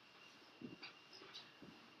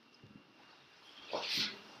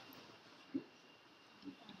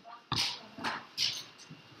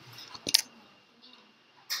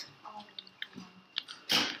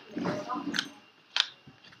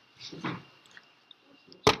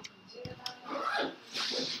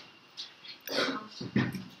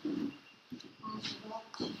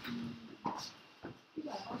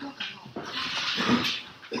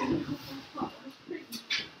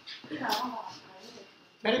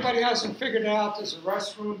 If anybody hasn't figured it out, there's a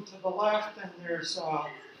restroom to the left and there's a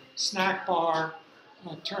snack bar.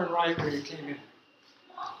 Turn right where you came in.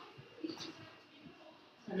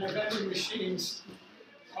 And there are vending machines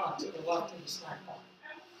to the left of the snack bar.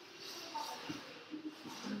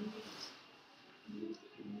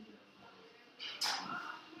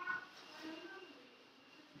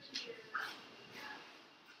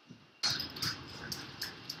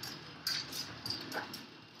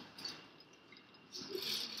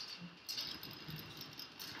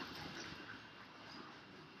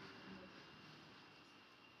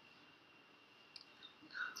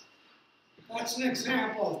 That's an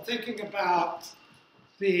example of thinking about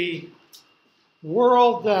the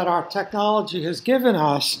world that our technology has given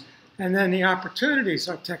us and then the opportunities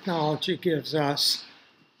our technology gives us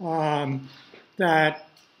that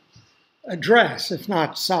address, if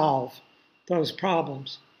not solve, those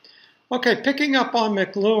problems. Okay, picking up on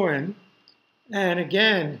McLuhan, and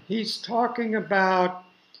again, he's talking about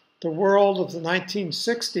the world of the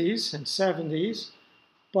 1960s and 70s,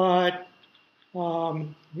 but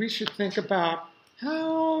we should think about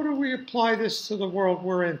how do we apply this to the world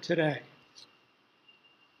we're in today.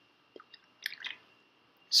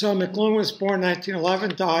 So McLuhan was born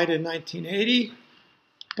 1911, died in 1980,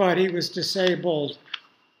 but he was disabled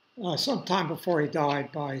sometime before he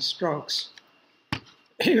died by strokes.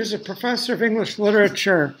 He was a professor of English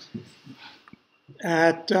literature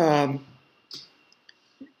at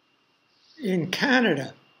in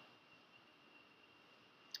Canada.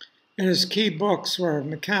 And his key books were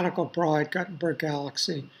Mechanical Bride, Gutenberg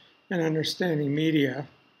Galaxy, and Understanding Media.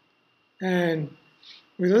 And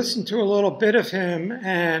we listened to a little bit of him,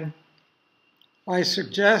 and I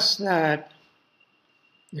suggest that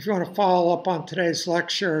if you want to follow up on today's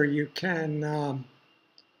lecture, you can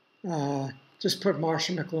just put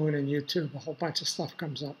Marshall McLuhan in YouTube. A whole bunch of stuff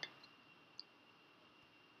comes up.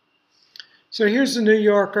 So here's the New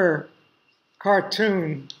Yorker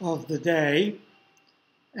cartoon of the day.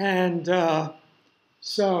 And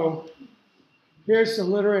so here's the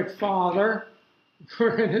literate father.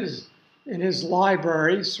 We're in his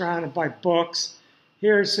library, surrounded by books.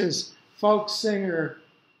 Here's his folk singer,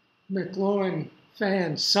 McLuhan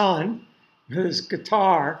fan son, with his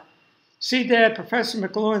guitar. See, Dad, Professor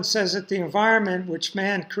McLuhan says that the environment which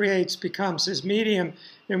man creates becomes his medium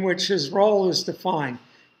in which his role is defined.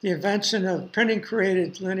 The invention of printing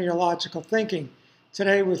created linear logical thinking.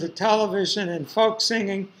 Today, with the television and folk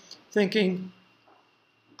singing, thinking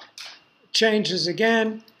changes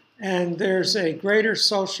again, and there's a greater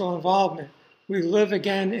social involvement. We live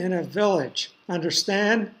again in a village.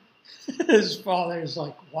 Understand? His father's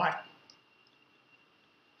like, what?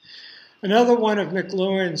 Another one of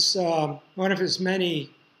McLuhan's, one of his many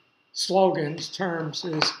slogans, terms,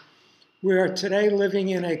 is, we are today living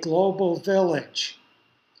in a global village.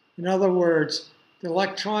 In other words, the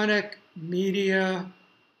electronic media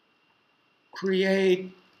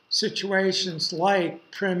create situations like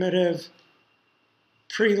primitive,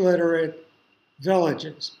 pre-literate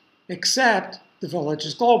villages, except the village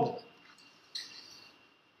is global.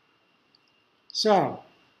 So,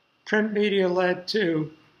 print media led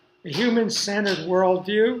to a human-centered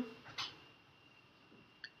worldview.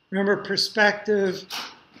 Remember, perspective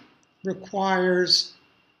requires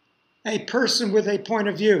a person with a point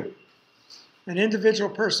of view, an individual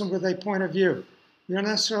person with a point of view. We don't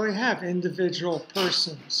necessarily have individual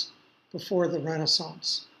persons before the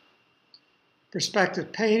Renaissance.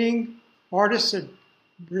 Perspective painting, artists had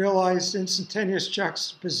realized instantaneous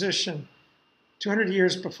juxtaposition 200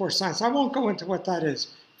 years before science. I won't go into what that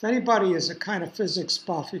is. If anybody is a kind of physics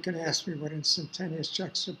buff, you can ask me what instantaneous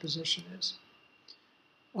juxtaposition is.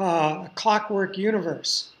 A clockwork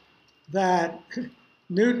universe, that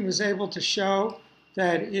Newton was able to show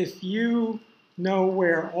that if you know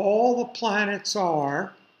where all the planets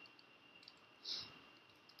are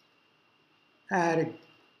at a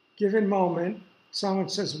given moment, someone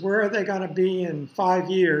says, where are they going to be in 5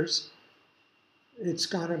 years? It's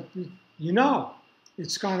going to be,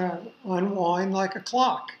 it's going to unwind like a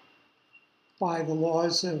clock by the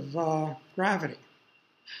laws of gravity.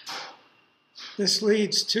 This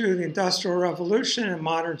leads to the Industrial Revolution and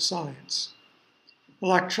modern science.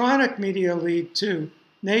 Electronic media lead to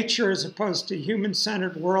nature as opposed to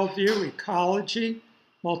human-centered worldview, ecology,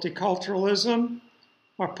 multiculturalism,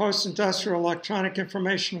 our post-industrial electronic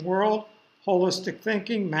information world, holistic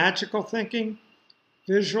thinking, magical thinking,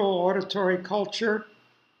 visual auditory culture,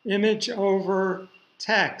 image over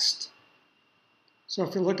text. So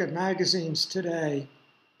if you look at magazines today,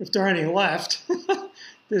 if there are any left,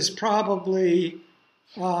 there's probably,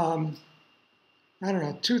 2,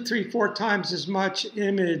 3, 4 times as much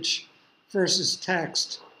image versus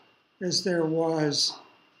text as there was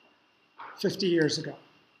 50 years ago.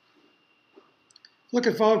 Look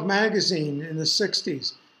at Vogue magazine in the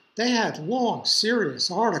 60s. They had long, serious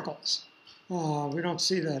articles. We don't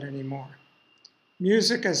see that anymore.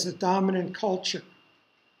 Music as the dominant culture.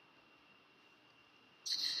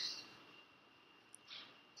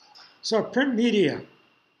 So print media.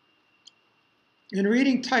 In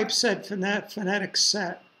reading typeset phonetic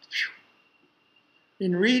set.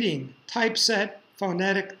 In reading typeset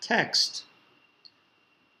phonetic text.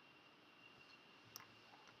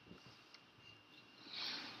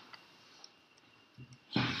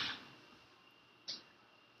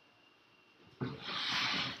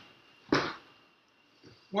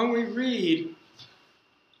 when we read,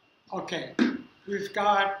 okay, we've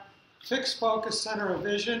got fixed focus center of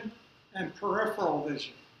vision and peripheral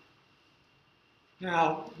vision.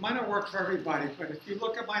 Now, it might not work for everybody, but if you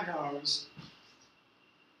look at my nose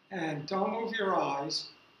and don't move your eyes,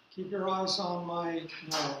 keep your eyes on my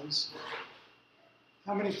nose.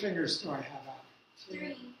 How many fingers do I have out?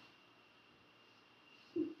 3.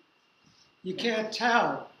 You can't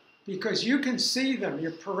tell because you can see them.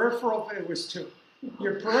 Your peripheral, it was 2.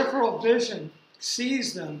 Your peripheral vision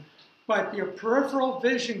sees them, but your peripheral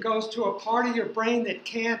vision goes to a part of your brain that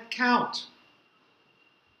can't count.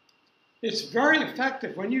 It's very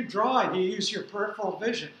effective. When you drive, you use your peripheral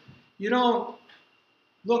vision. You don't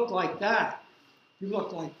look like that. You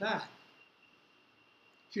look like that.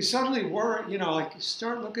 If you suddenly worry, like you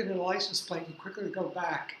start looking at a license plate, you quickly go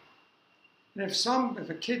back. And if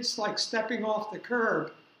a kid's like stepping off the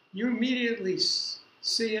curb, you immediately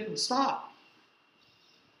see it and stop.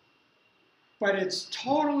 But it's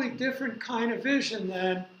totally different kind of vision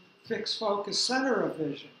than fixed focus center of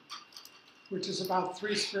vision, which is about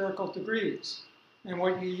 3 spherical degrees, and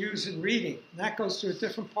what you use in reading. And that goes to a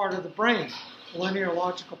different part of the brain, a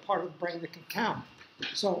linear-logical part of the brain that can count.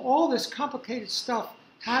 So all this complicated stuff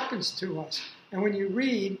happens to us. And when you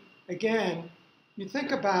read, again, you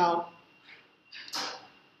think about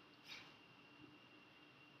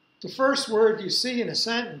the first word you see in a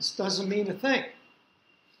sentence doesn't mean a thing.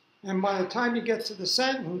 And by the time you get to the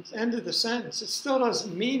sentence, end of the sentence, it still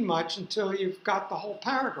doesn't mean much until you've got the whole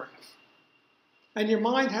paragraph. And your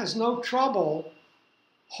mind has no trouble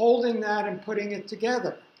holding that and putting it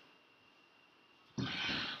together.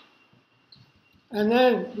 And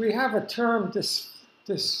then we have a term,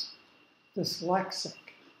 dyslexic.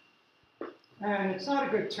 And it's not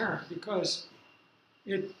a good term because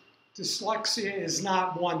dyslexia is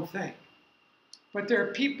not one thing. But there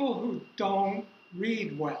are people who don't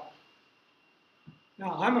read well.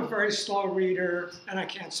 Now, I'm a very slow reader and I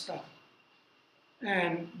can't spell.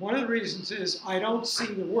 And one of the reasons is I don't see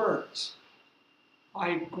the words.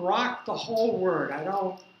 I grok the whole word. I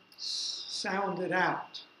don't sound it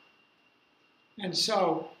out. And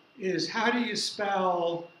so how do you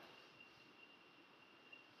spell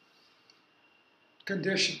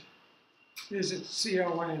condition? Is it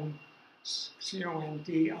C-O-N-D-I-S-I-O-N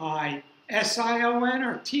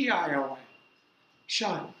or T-I-O-N?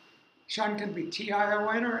 Shun. Shun can be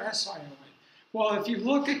T-I-O-N or S-I-O-N. Well, if you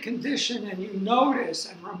look at condition and you notice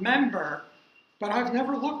and remember, but I've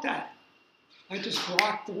never looked at it. I just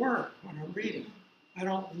grok the word when I'm reading. I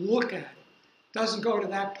don't look at it. It doesn't go to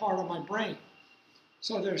that part of my brain.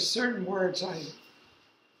 So there's certain words I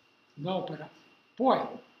know, but boy,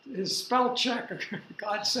 his spell check,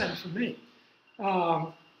 godsend for me.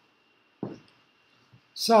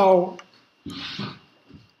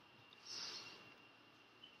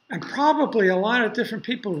 And probably a lot of different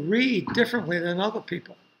people read differently than other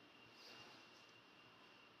people.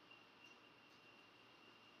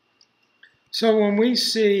 So when we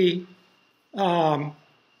see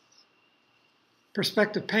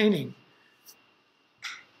perspective painting,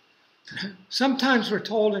 sometimes we're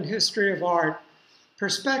told in history of art,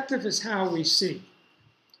 perspective is how we see.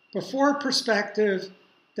 Before perspective,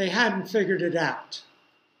 they hadn't figured it out.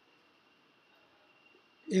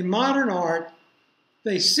 In modern art,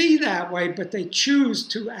 they see that way, but they choose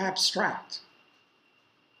to abstract.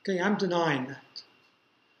 Okay, I'm denying that.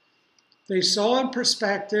 They saw in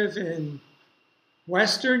perspective in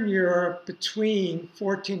Western Europe between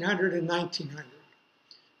 1400 and 1900.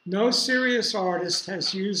 No serious artist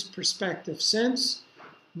has used perspective since.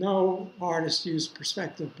 No artist used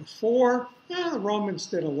perspective before. The Romans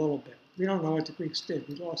did a little bit. We don't know what the Greeks did.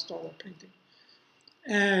 We lost all our painting.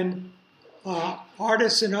 And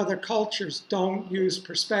artists in other cultures don't use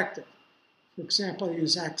perspective. For example, they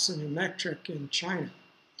use axonometric in China.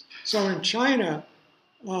 So in China,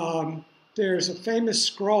 there's a famous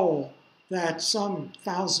scroll that's some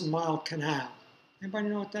 1,000-mile canal. Anybody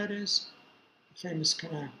know what that is? A famous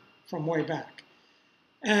canal from way back.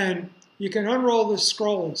 And you can unroll this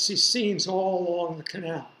scroll and see scenes all along the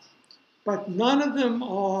canal. But none of them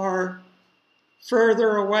are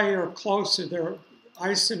further away or closer. They're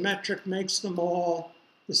isometric makes them all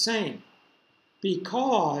the same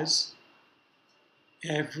because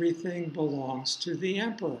everything belongs to the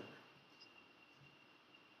emperor.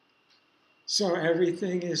 So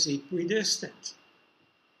everything is equidistant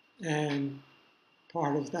and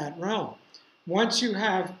part of that realm. Once you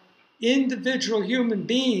have individual human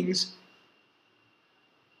beings,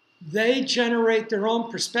 they generate their own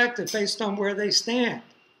perspective based on where they stand.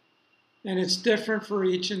 And it's different for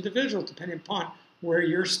each individual depending upon where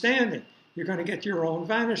you're standing. You're going to get your own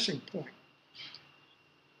vanishing point.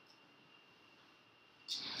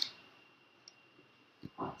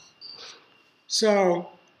 So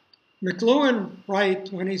McLuhan,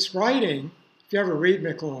 when he's writing, if you ever read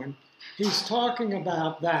McLuhan, he's talking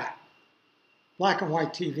about that, black and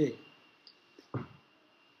white TV.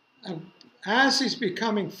 As he's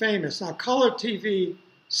becoming famous, now color TV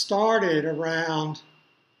started around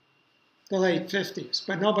the late 50s,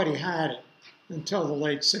 but nobody had it until the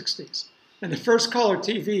late 60s. And the first color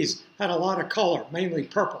TVs had a lot of color, mainly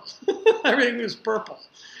purple. Everything was purple.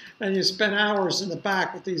 And you spent hours in the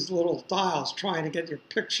back with these little dials trying to get your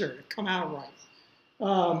picture to come out right.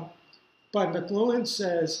 But McLuhan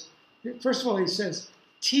says, first of all, he says,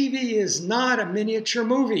 TV is not a miniature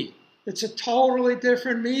movie. It's a totally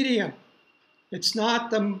different medium. It's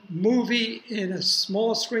not the movie in a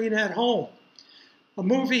small screen at home. A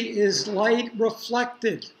movie is light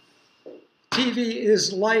reflected. TV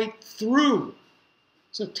is light through.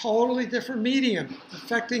 It's a totally different medium,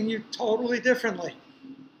 affecting you totally differently.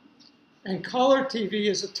 And color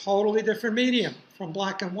TV is a totally different medium from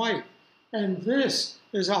black and white. And this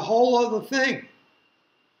is a whole other thing.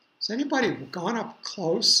 Has anybody gone up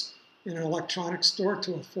close in an electronics store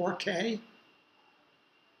to a 4K?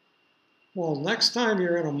 Well, next time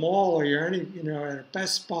you're in a mall or you're at a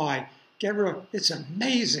Best Buy, it's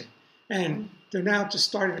amazing. And they're now just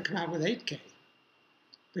starting to come out with 8K.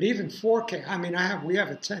 But even 4K, I mean, we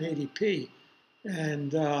have a 1080p,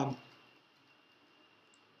 and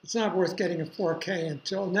it's not worth getting a 4K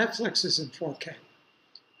until Netflix is in 4K.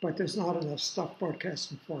 But there's not enough stuff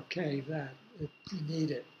broadcast in 4K that you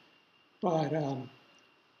need it. But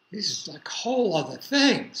these is like whole other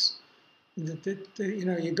things.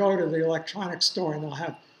 You go to the electronics store and they'll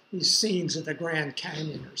have these scenes of the Grand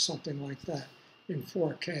Canyon or something like that in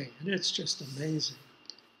 4K, and it's just amazing.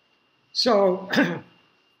 So in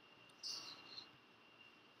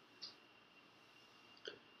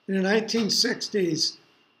the 1960s,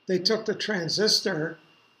 they took the transistor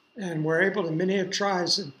and were able to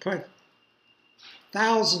miniaturize and put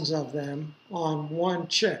thousands of them on one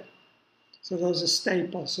chip. So those are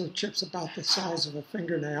staples, so chips about the size of a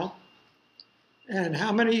fingernail. And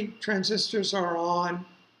how many transistors are on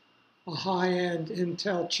a high-end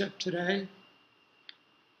Intel chip today?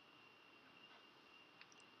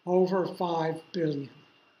 Over 5 billion.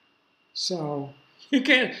 So you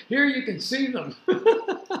can see them.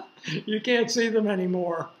 You can't see them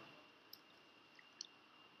anymore.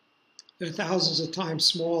 They're thousands of times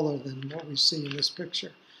smaller than what we see in this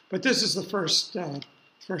picture. But this is the first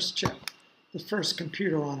chip, the first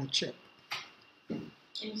computer on a chip. And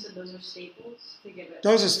you said those are staples to give it?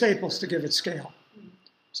 Those are staples to give it scale. Mm-hmm.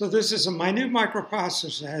 So this is a minute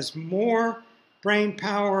microprocessor that has more brain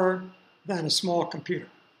power than a small computer.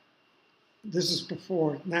 This is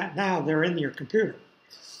before, now they're in your computer.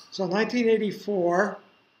 So 1984,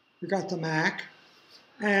 we got the Mac.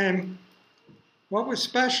 And what was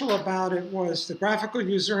special about it was the graphical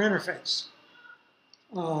user interface.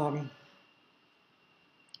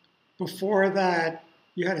 Before that,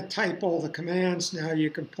 you had to type all the commands. Now you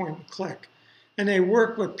can point and click. And they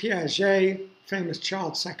worked with Piaget, famous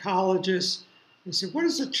child psychologist. They said, what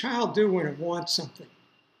does a child do when it wants something?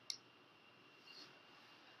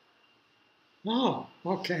 Oh,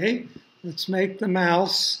 okay. Let's make the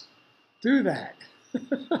mouse do that.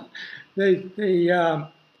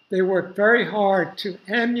 They worked very hard to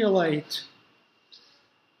emulate,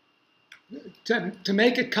 to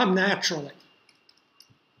make it come naturally,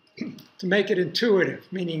 to make it intuitive,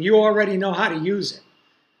 meaning you already know how to use it.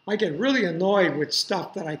 I get really annoyed with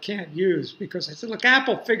stuff that I can't use because I said, look,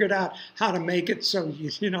 Apple figured out how to make it so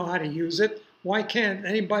you know how to use it. Why can't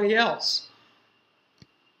anybody else?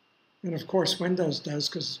 And of course, Windows does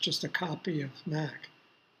because it's just a copy of Mac.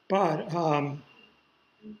 But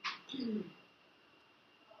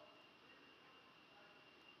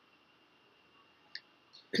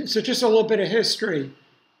so just a little bit of history.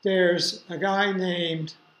 There's a guy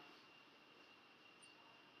named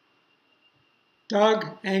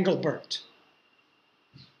Doug Engelbart.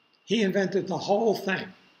 He invented the whole thing.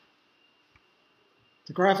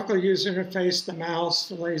 The graphical user interface, the mouse,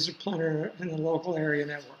 the laser pointer, and the local area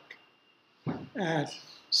network at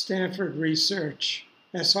Stanford Research,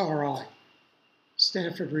 SRI,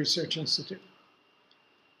 Stanford Research Institute.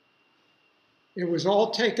 It was all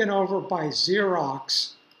taken over by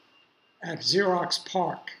Xerox at Xerox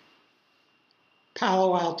PARC,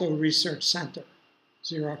 Palo Alto Research Center.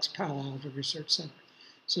 Xerox Palo Alto Research Center.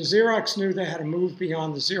 So Xerox knew they had to move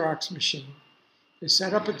beyond the Xerox machine. They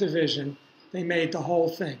set up a division. They made the whole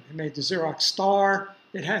thing. They made the Xerox Star.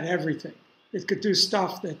 It had everything. It could do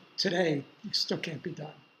stuff that today still can't be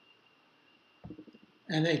done.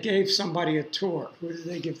 And they gave somebody a tour. Who did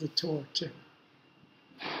they give the tour to?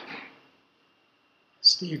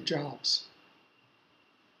 Steve Jobs.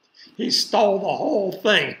 He stole the whole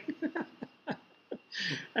thing.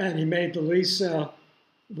 And he made the Lisa,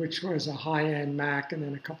 which was a high-end Mac, and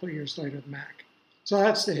then a couple of years later, the Mac. So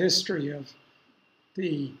that's the history of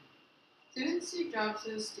the... Didn't Steve Jobs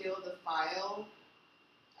steal the file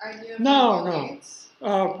idea from No, Bill no. Gates?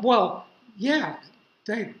 Well, yeah,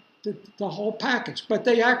 the whole package. But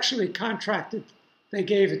they actually contracted, they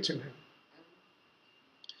gave it to him.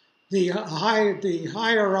 The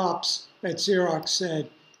higher-ups at Xerox said,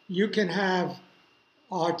 you can have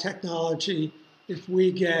our technology if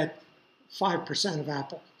we get 5% of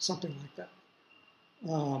Apple, something like that.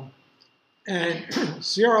 And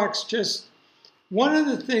Xerox just, one of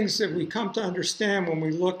the things that we come to understand when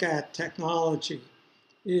we look at technology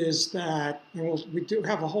is that, and we do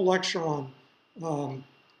have a whole lecture on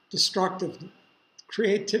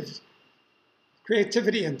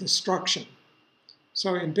creativity and destruction.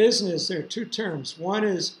 So in business, there are two terms. One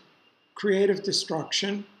is creative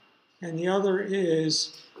destruction, and the other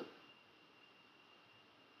is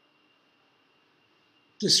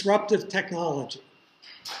disruptive technology.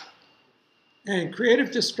 And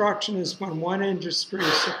creative destruction is when one industry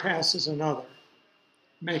surpasses another,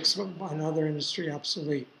 makes another industry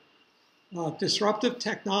obsolete. Disruptive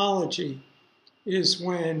technology is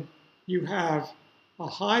when you have a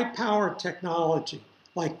high-powered technology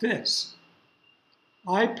like this.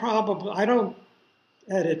 I don't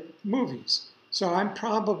edit movies, so I'm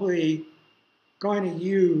probably going to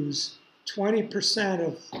use 20%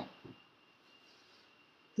 of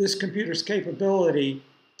this computer's capability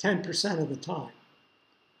 10% of the time.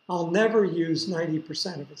 I'll never use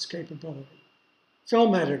 90% of its capability.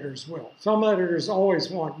 Film editors will. Film editors always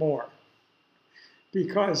want more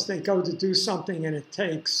because they go to do something and it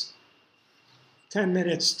takes 10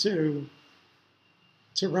 minutes to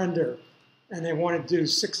render, and they want to do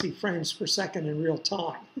 60 frames per second in real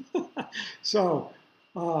time. So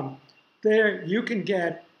there you can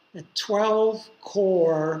get a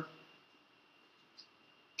 12-core,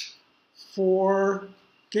 4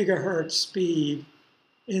 gigahertz speed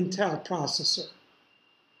Intel processor.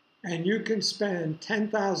 And you can spend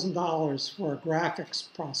 $10,000 for a graphics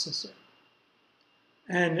processor.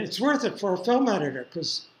 And it's worth it for a film editor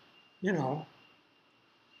because, you know,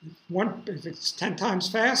 if it's 10 times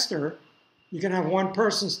faster, you can have one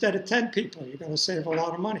person instead of 10 people. You're going to save a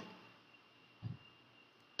lot of money.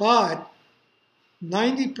 But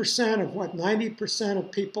 90% of what 90%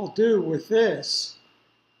 of people do with this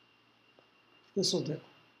will do.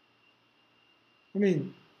 I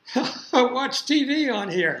mean, I watch TV on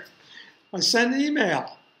here. I send an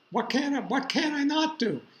email. What can I not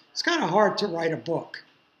do? It's kind of hard to write a book.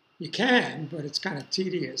 You can, but it's kind of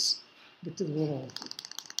tedious. But you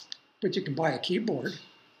can buy a keyboard.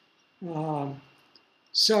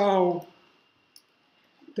 So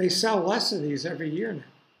they sell less of these every year now.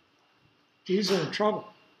 These are in trouble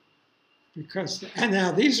and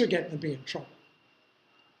now these are getting to be in trouble.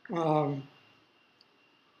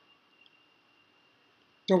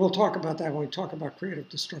 So we'll talk about that when we talk about creative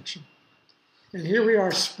destruction. And here we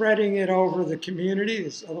are spreading it over the community,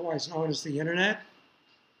 it's otherwise known as the internet.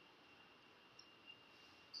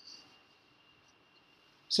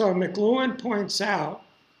 So McLuhan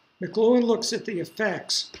looks at the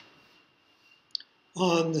effects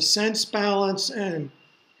on the sense balance and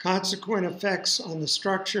consequent effects on the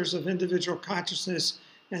structures of individual consciousness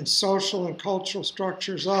and social and cultural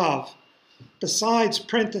structures of, besides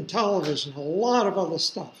print and television, a lot of other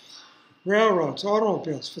stuff. Railroads,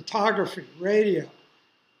 automobiles, photography, radio,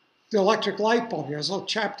 the electric light bulb. He has a little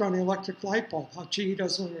chapter on the electric light bulb, how GE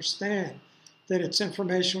doesn't understand that it's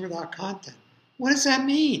information without content. What does that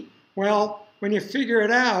mean? Well, when you figure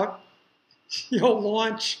it out, you'll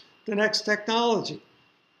launch the next technology.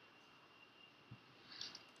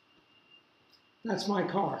 That's my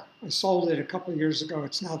car. I sold it a couple of years ago.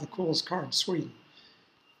 It's now the coolest car in Sweden.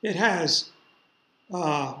 It has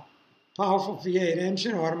powerful V8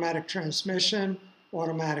 engine, automatic transmission,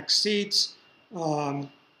 automatic seats,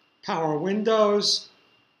 power windows.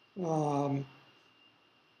 It's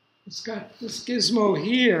got this gizmo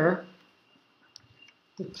here,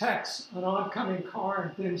 detects an oncoming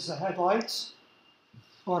car and dims the headlights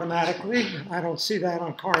automatically. I don't see that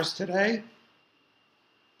on cars today.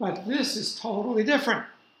 But this is totally different.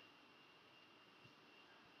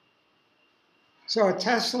 So a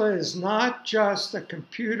Tesla is not just a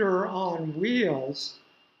computer on wheels,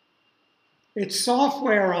 it's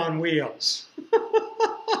software on wheels.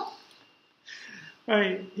 I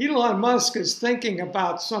mean, Elon Musk is thinking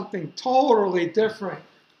about something totally different.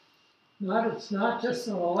 It's not just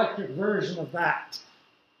an electric version of that.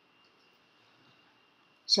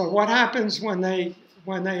 So what happens when they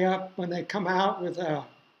come out with a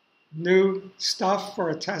new stuff for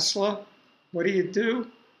a Tesla, what do? Do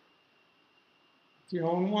you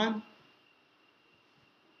own one?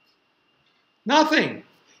 Nothing.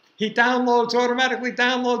 He automatically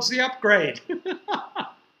downloads the upgrade.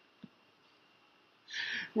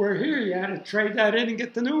 Where here you had to trade that in and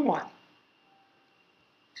get the new one.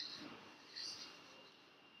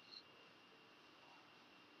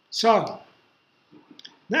 So,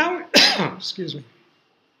 now, excuse me.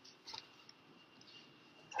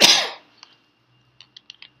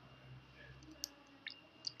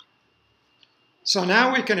 So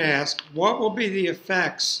now we can ask, what will be the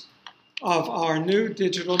effects of our new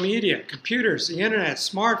digital media, computers, the internet,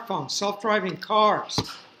 smartphones, self-driving cars,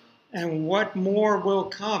 and what more will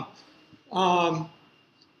come?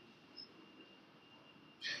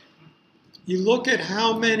 You look at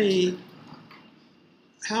how many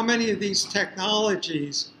of these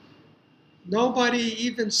technologies, nobody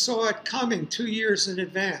even saw it coming 2 years in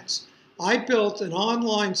advance. I built an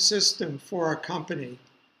online system for our company,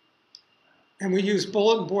 and we used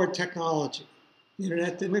bulletin board technology. The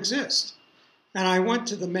internet didn't exist. And I went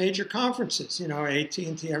to the major conferences,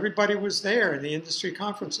 AT&T, everybody was there in the industry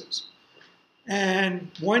conferences.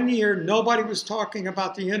 And 1 year, nobody was talking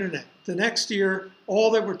about the internet. The next year,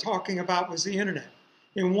 all they were talking about was the internet.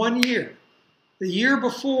 In 1 year. The year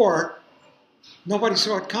before, nobody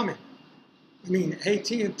saw it coming. I mean,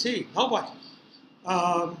 AT&T, nobody.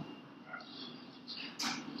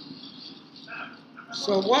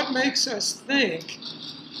 So what makes us think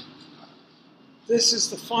this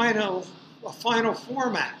is a final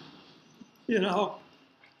format, in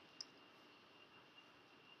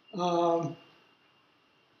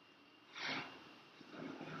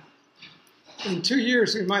 2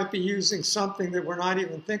 years, we might be using something that we're not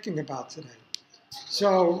even thinking about today.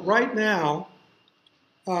 So right now,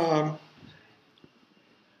 I'm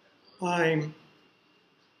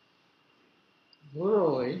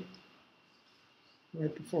literally,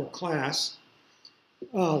 right before class,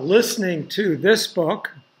 listening to this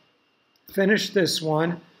book, finished this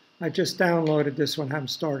one. I just downloaded this one, haven't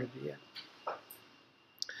started it yet.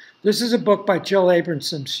 This is a book by Jill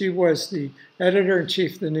Abramson. She was the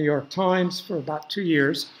editor-in-chief of the New York Times for about 2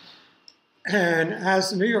 years. And as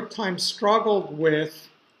the New York Times struggled with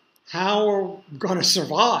how we're going to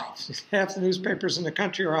survive, half the newspapers in the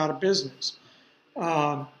country are out of business.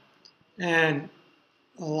 And a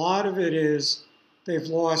lot of it is they've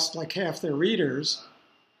lost like half their readers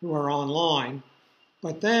who are online.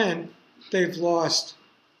 But then they've lost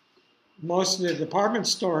most of the department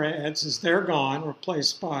store ads as they're gone,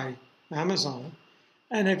 replaced by Amazon.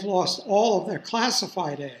 And they've lost all of their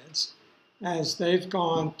classified ads as they've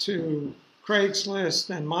gone to Craigslist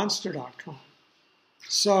and Monster.com.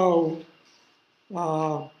 So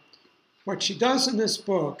what she does in this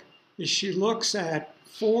book is she looks at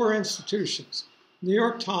 4 institutions: New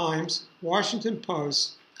York Times, Washington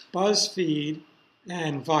Post, BuzzFeed,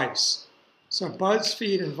 and Vice. So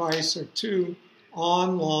BuzzFeed and Vice are 2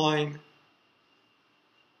 online,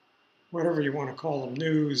 whatever you want to call them,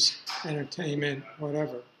 news, entertainment,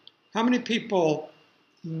 whatever. How many people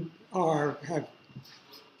have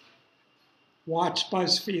watched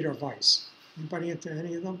BuzzFeed or Vice? Anybody into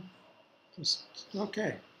any of them?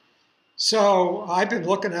 Okay. So I've been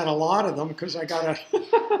looking at a lot of them because I got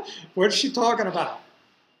to, what's she talking about?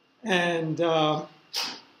 And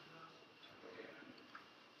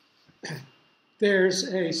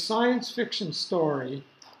there's a science fiction story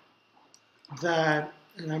that,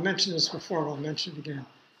 and I mentioned this before, but I'll mention it again,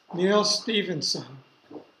 Neil Stephenson,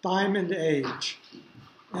 Diamond Age.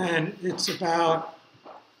 And it's about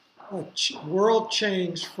a world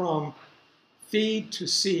change from feed to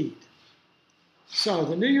seed. So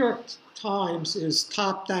the New York Times is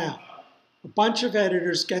top down. A bunch of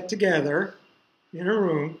editors get together in a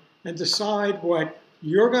room and decide what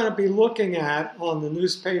you're going to be looking at on the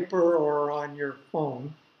newspaper or on your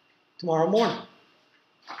phone tomorrow morning.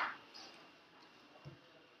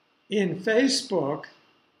 In Facebook,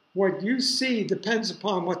 what you see depends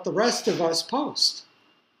upon what the rest of us post.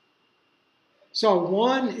 So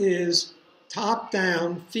one is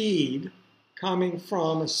top-down feed coming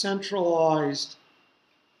from a centralized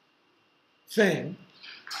thing.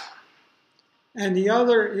 And the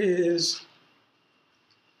other is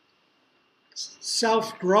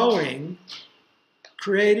self-growing,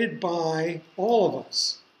 created by all of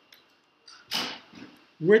us,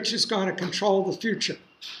 which is going to control the future.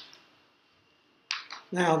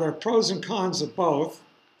 Now, there are pros and cons of both.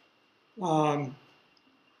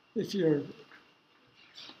 If you're,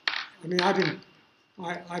 I mean,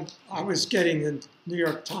 I was getting the New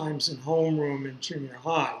York Times in homeroom in junior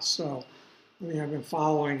high, so I mean, I've been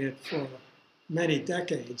following it for many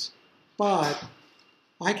decades. But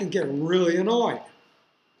I can get really annoyed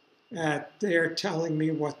at their telling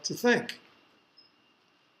me what to think.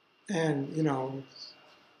 And, you know,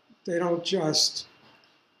 they don't just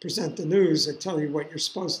present the news, they tell you what you're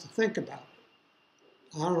supposed to think about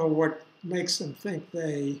it. I don't know what makes them think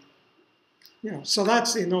they, you know, so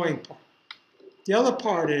that's the annoying part. The other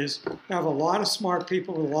part is we have a lot of smart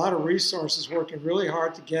people with a lot of resources working really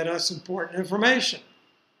hard to get us important information.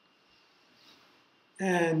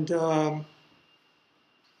 And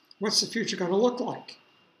what's the future going to look like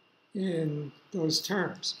in those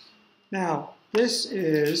terms? Now, this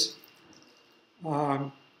is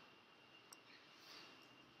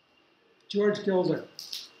George Gilder.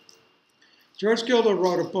 George Gilder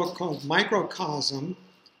wrote a book called Microcosm,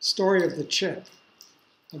 Story of the Chip,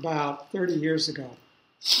 about 30 years ago.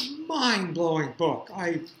 Mind-blowing book.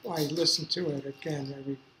 I listen to it again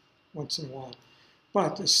every once in a while.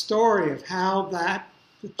 But the story of how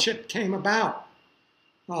the chip came about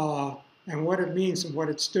and what it means and what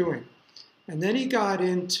it's doing. And then he got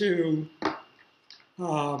into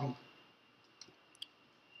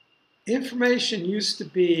information used to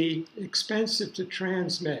be expensive to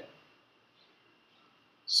transmit.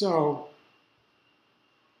 So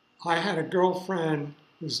I had a girlfriend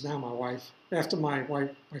who's now my wife, after my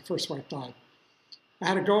first wife died. I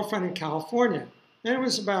had a girlfriend in California, and it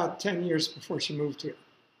was about 10 years before she moved here.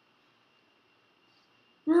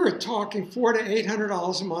 We were talking $400 to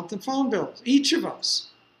 $800 a month in phone bills, each of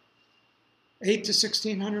us. $800 to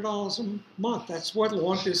 $1,600 a month. That's what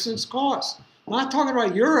long distance costs. I'm not talking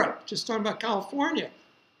about Europe, just talking about California.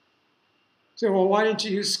 So, well, why didn't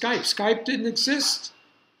you use Skype? Skype didn't exist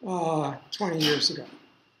 20 years ago.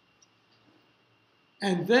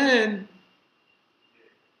 And then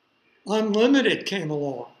unlimited came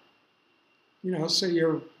along. You know, so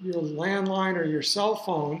your landline or your cell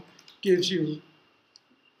phone gives you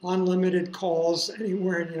unlimited calls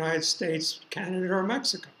anywhere in the United States, Canada, or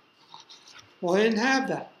Mexico. Well, they didn't have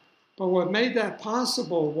that. But what made that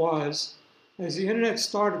possible was, as the internet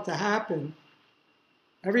started to happen,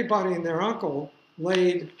 everybody and their uncle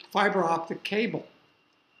laid fiber optic cable.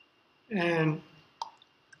 And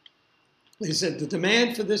they said the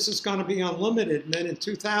demand for this is going to be unlimited. And then in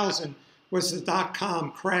 2000 was the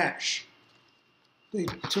dot-com crash.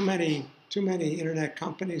 Too many internet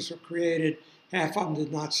companies were created. Half of them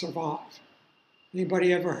did not survive.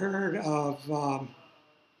 Anybody ever heard of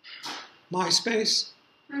MySpace?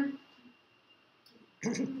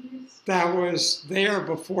 That was there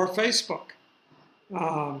before Facebook.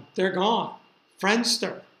 They're gone.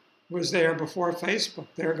 Friendster was there before Facebook.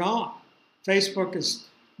 They're gone. Facebook is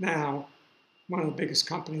now one of the biggest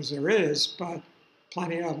companies there is, but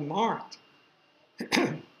plenty of them aren't.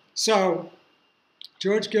 So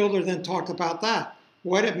George Gilder then talked about that,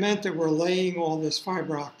 what it meant that we're laying all this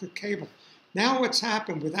fiber optic cable. Now what's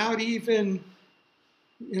happened without even,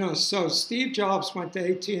 you know, so Steve Jobs went to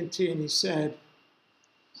AT&T and he said,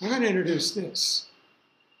 I'm going to introduce this.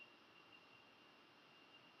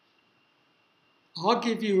 I'll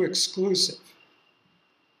give you exclusive.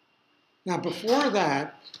 Now before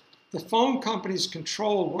that, the phone companies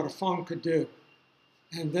controlled what a phone could do.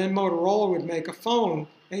 And then Motorola would make a phone,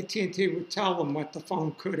 AT&T would tell them what the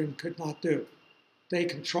phone could and could not do. They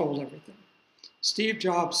controlled everything. Steve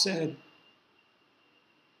Jobs said,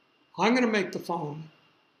 I'm going to make the phone.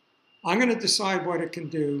 I'm going to decide what it can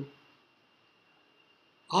do.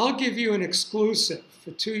 I'll give you an exclusive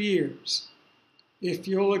for 2 years if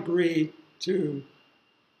you'll agree to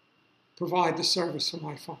provide the service for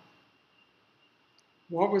my phone.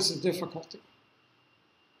 What was the difficulty?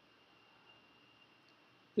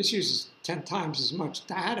 This uses 10 times as much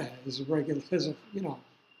data as a regular,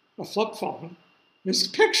 a flip phone. There's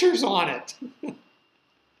pictures on it.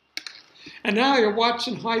 And now you're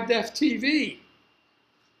watching high-def TV.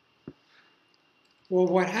 Well,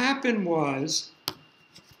 what happened was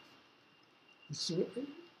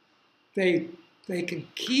they can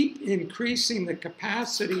keep increasing the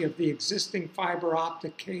capacity of the existing fiber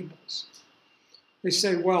optic cables. They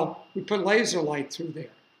say, well, we put laser light through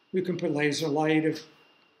there. We can put laser light of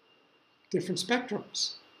different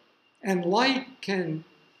spectrums. And light can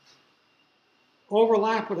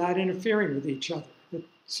overlap without interfering with each other. It's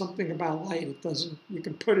something about light, it doesn't, you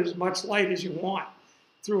can put as much light as you want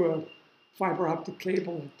through a fiber optic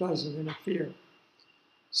cable, it doesn't interfere.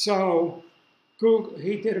 So Google,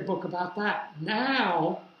 he did a book about that.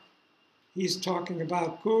 Now he's talking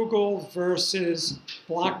about Google versus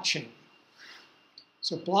blockchain.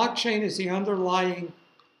 So blockchain is the underlying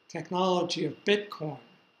technology of Bitcoin.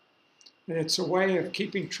 And it's a way of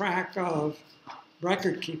keeping track of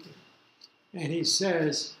record keeping. And he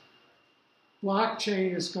says,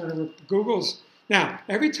 Blockchain is going to, Google's, now,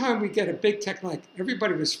 every time we get a big tech, like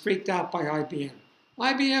everybody was freaked out by IBM.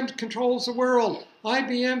 IBM controls the world.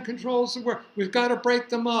 IBM controls the world. We've got to break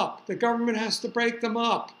them up. The government has to break them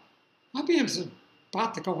up. IBM's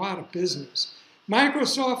about to go out of business.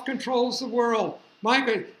 Microsoft controls the world.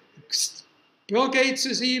 Bill Gates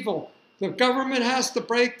is evil. The government has to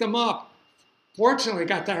break them up. Fortunately,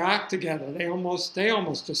 got their act together. They almost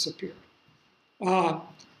disappeared.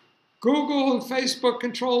 Google and Facebook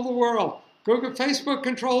control the world. Facebook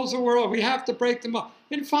controls the world. We have to break them up.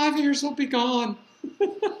 In 5 years, they'll be gone.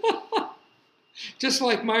 Just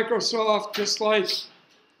like Microsoft, just like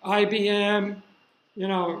IBM. You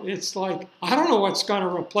know, it's like, I don't know what's going to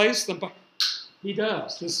replace them, but he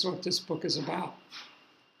does. This is what this book is about.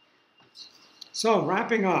 So,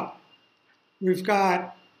 wrapping up, we've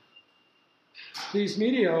got these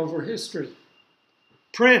media over history.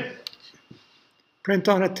 Print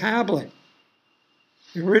on a tablet.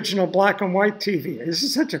 The original black and white TV. This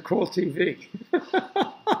is such a cool TV.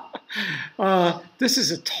 This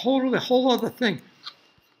is a whole other thing.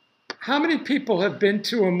 How many people have been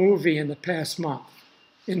to a movie in the past month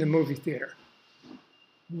in the movie theater?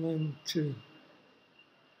 1, 2.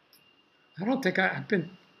 I don't think I've been,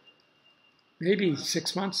 maybe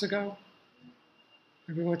 6 months ago.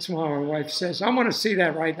 Every once in a while, my wife says, I want to see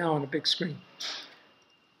that right now on the big screen.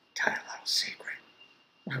 Tell you a little secret.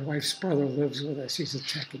 My wife's brother lives with us. He's a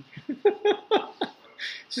techie. He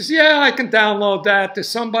says, yeah, I can download that. There's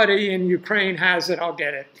somebody in Ukraine has it. I'll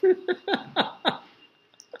get it.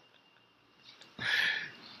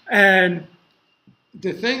 And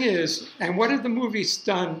the thing is, and what have the movies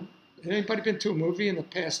done? Has anybody been to a movie in the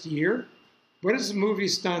past year? What has the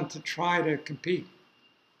movies done to try to compete?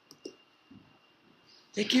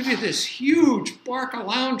 They give you this huge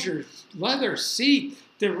Barca-Lounger leather seat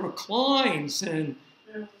that reclines, and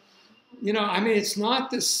you know, I mean, it's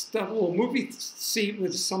not this little movie seat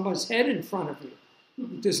with somebody's head in front of you.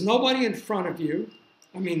 There's nobody in front of you.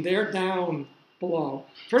 I mean, they're down below.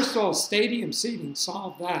 First of all, stadium seating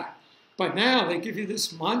solved that. But now they give you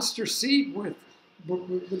this monster seat with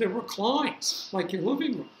it reclines like your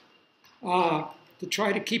living room to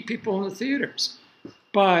try to keep people in the theaters.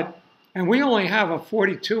 And we only have a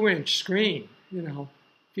 42-inch screen. You know,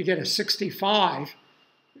 if you get a 65,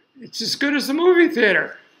 it's as good as the movie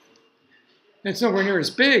theater. It's nowhere near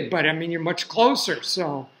as big, but I mean, you're much closer.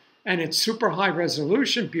 So, and it's super high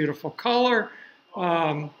resolution, beautiful color.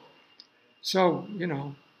 So, you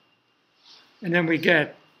know, and then we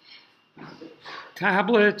get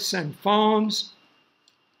tablets and phones.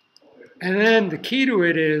 And then the key to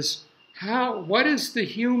it is what is the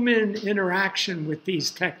human interaction with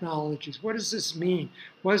these technologies? What does this mean?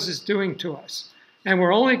 What is this doing to us? And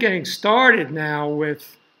we're only getting started now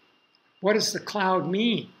with what does the cloud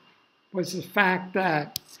mean? Was the fact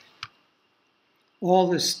that all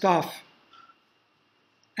this stuff,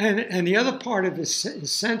 and the other part of it is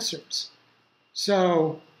sensors.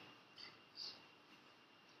 So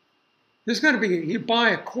there's going to be, you buy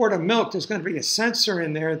a quart of milk, there's going to be a sensor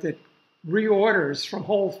in there that reorders from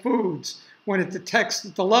Whole Foods when it detects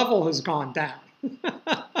that the level has gone down.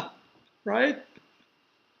 Right?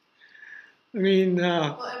 I mean,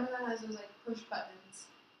 well, Amazon has those like push buttons.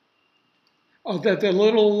 Oh, the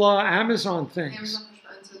little Amazon things. Amazon push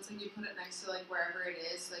button, so it's like you put it next to like wherever it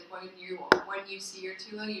is. Like when you see your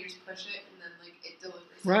too low, you just push it, and then like it delivers.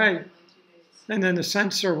 Right. In like 2 days. And then the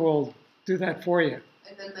sensor will do that for you.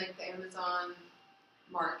 And then like the Amazon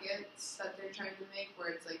markets that they're trying to make, where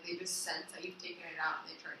it's like they just sense that you've taken it out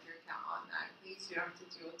and they charge your account automatically, so you don't have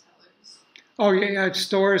to deal with tellers. Oh yeah, it's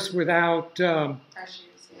stores without Cashiers,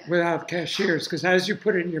 yeah. without cashiers, because as you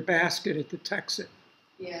put it in your basket, it detects it.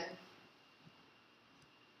 Yeah.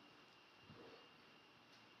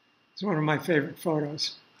 It's one of my favorite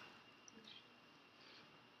photos.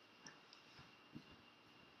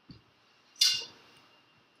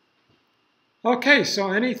 Okay,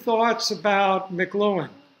 so any thoughts about McLuhan?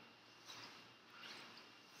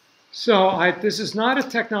 So this is not a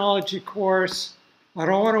technology course. I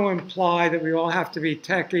don't want to imply that we all have to be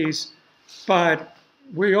techies, but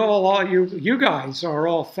we all you guys are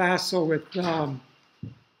all facile with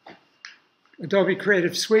Adobe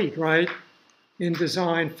Creative Suite, right?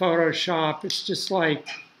 InDesign, Photoshop. It's just like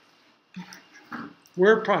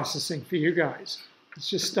word processing for you guys. It's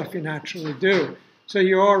just stuff you naturally do. So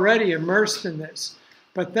you're already immersed in this.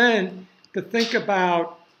 But then to think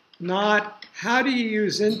about not how do you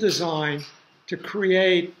use InDesign to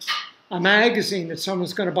create a magazine that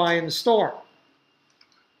someone's going to buy in the store?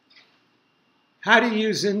 How do you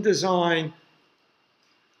use InDesign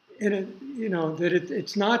in it, you know, that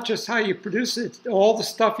it's not just how you produce it. All the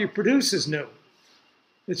stuff you produce is new.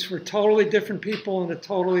 It's for totally different people in a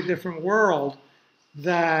totally different world.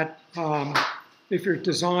 That if you're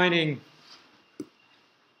designing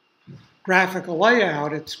graphical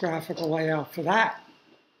layout, it's graphical layout for that,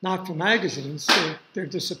 not for magazines. They're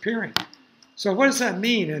disappearing. So what does that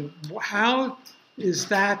mean? And how is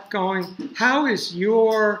that going? How is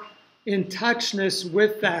your in touchness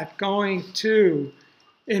with that going to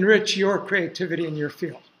enrich your creativity in your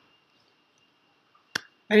field?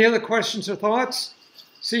 Any other questions or thoughts?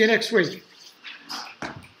 See you next week.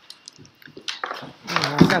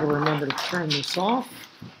 I've got to remember to turn this off.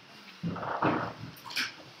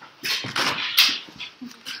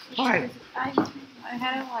 Hi. I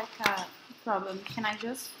had a problem. Can I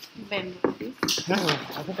just bend this? No,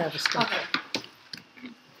 I think I have a step. Okay.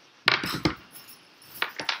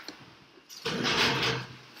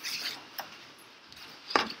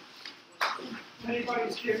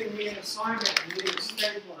 Anybody's giving me an assignment and need a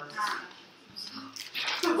stapler.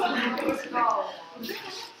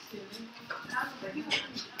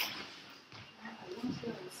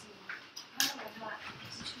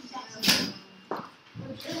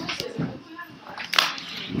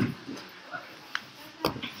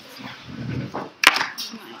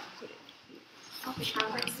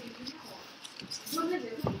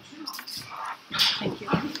 Thank you.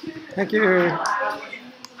 Thank you.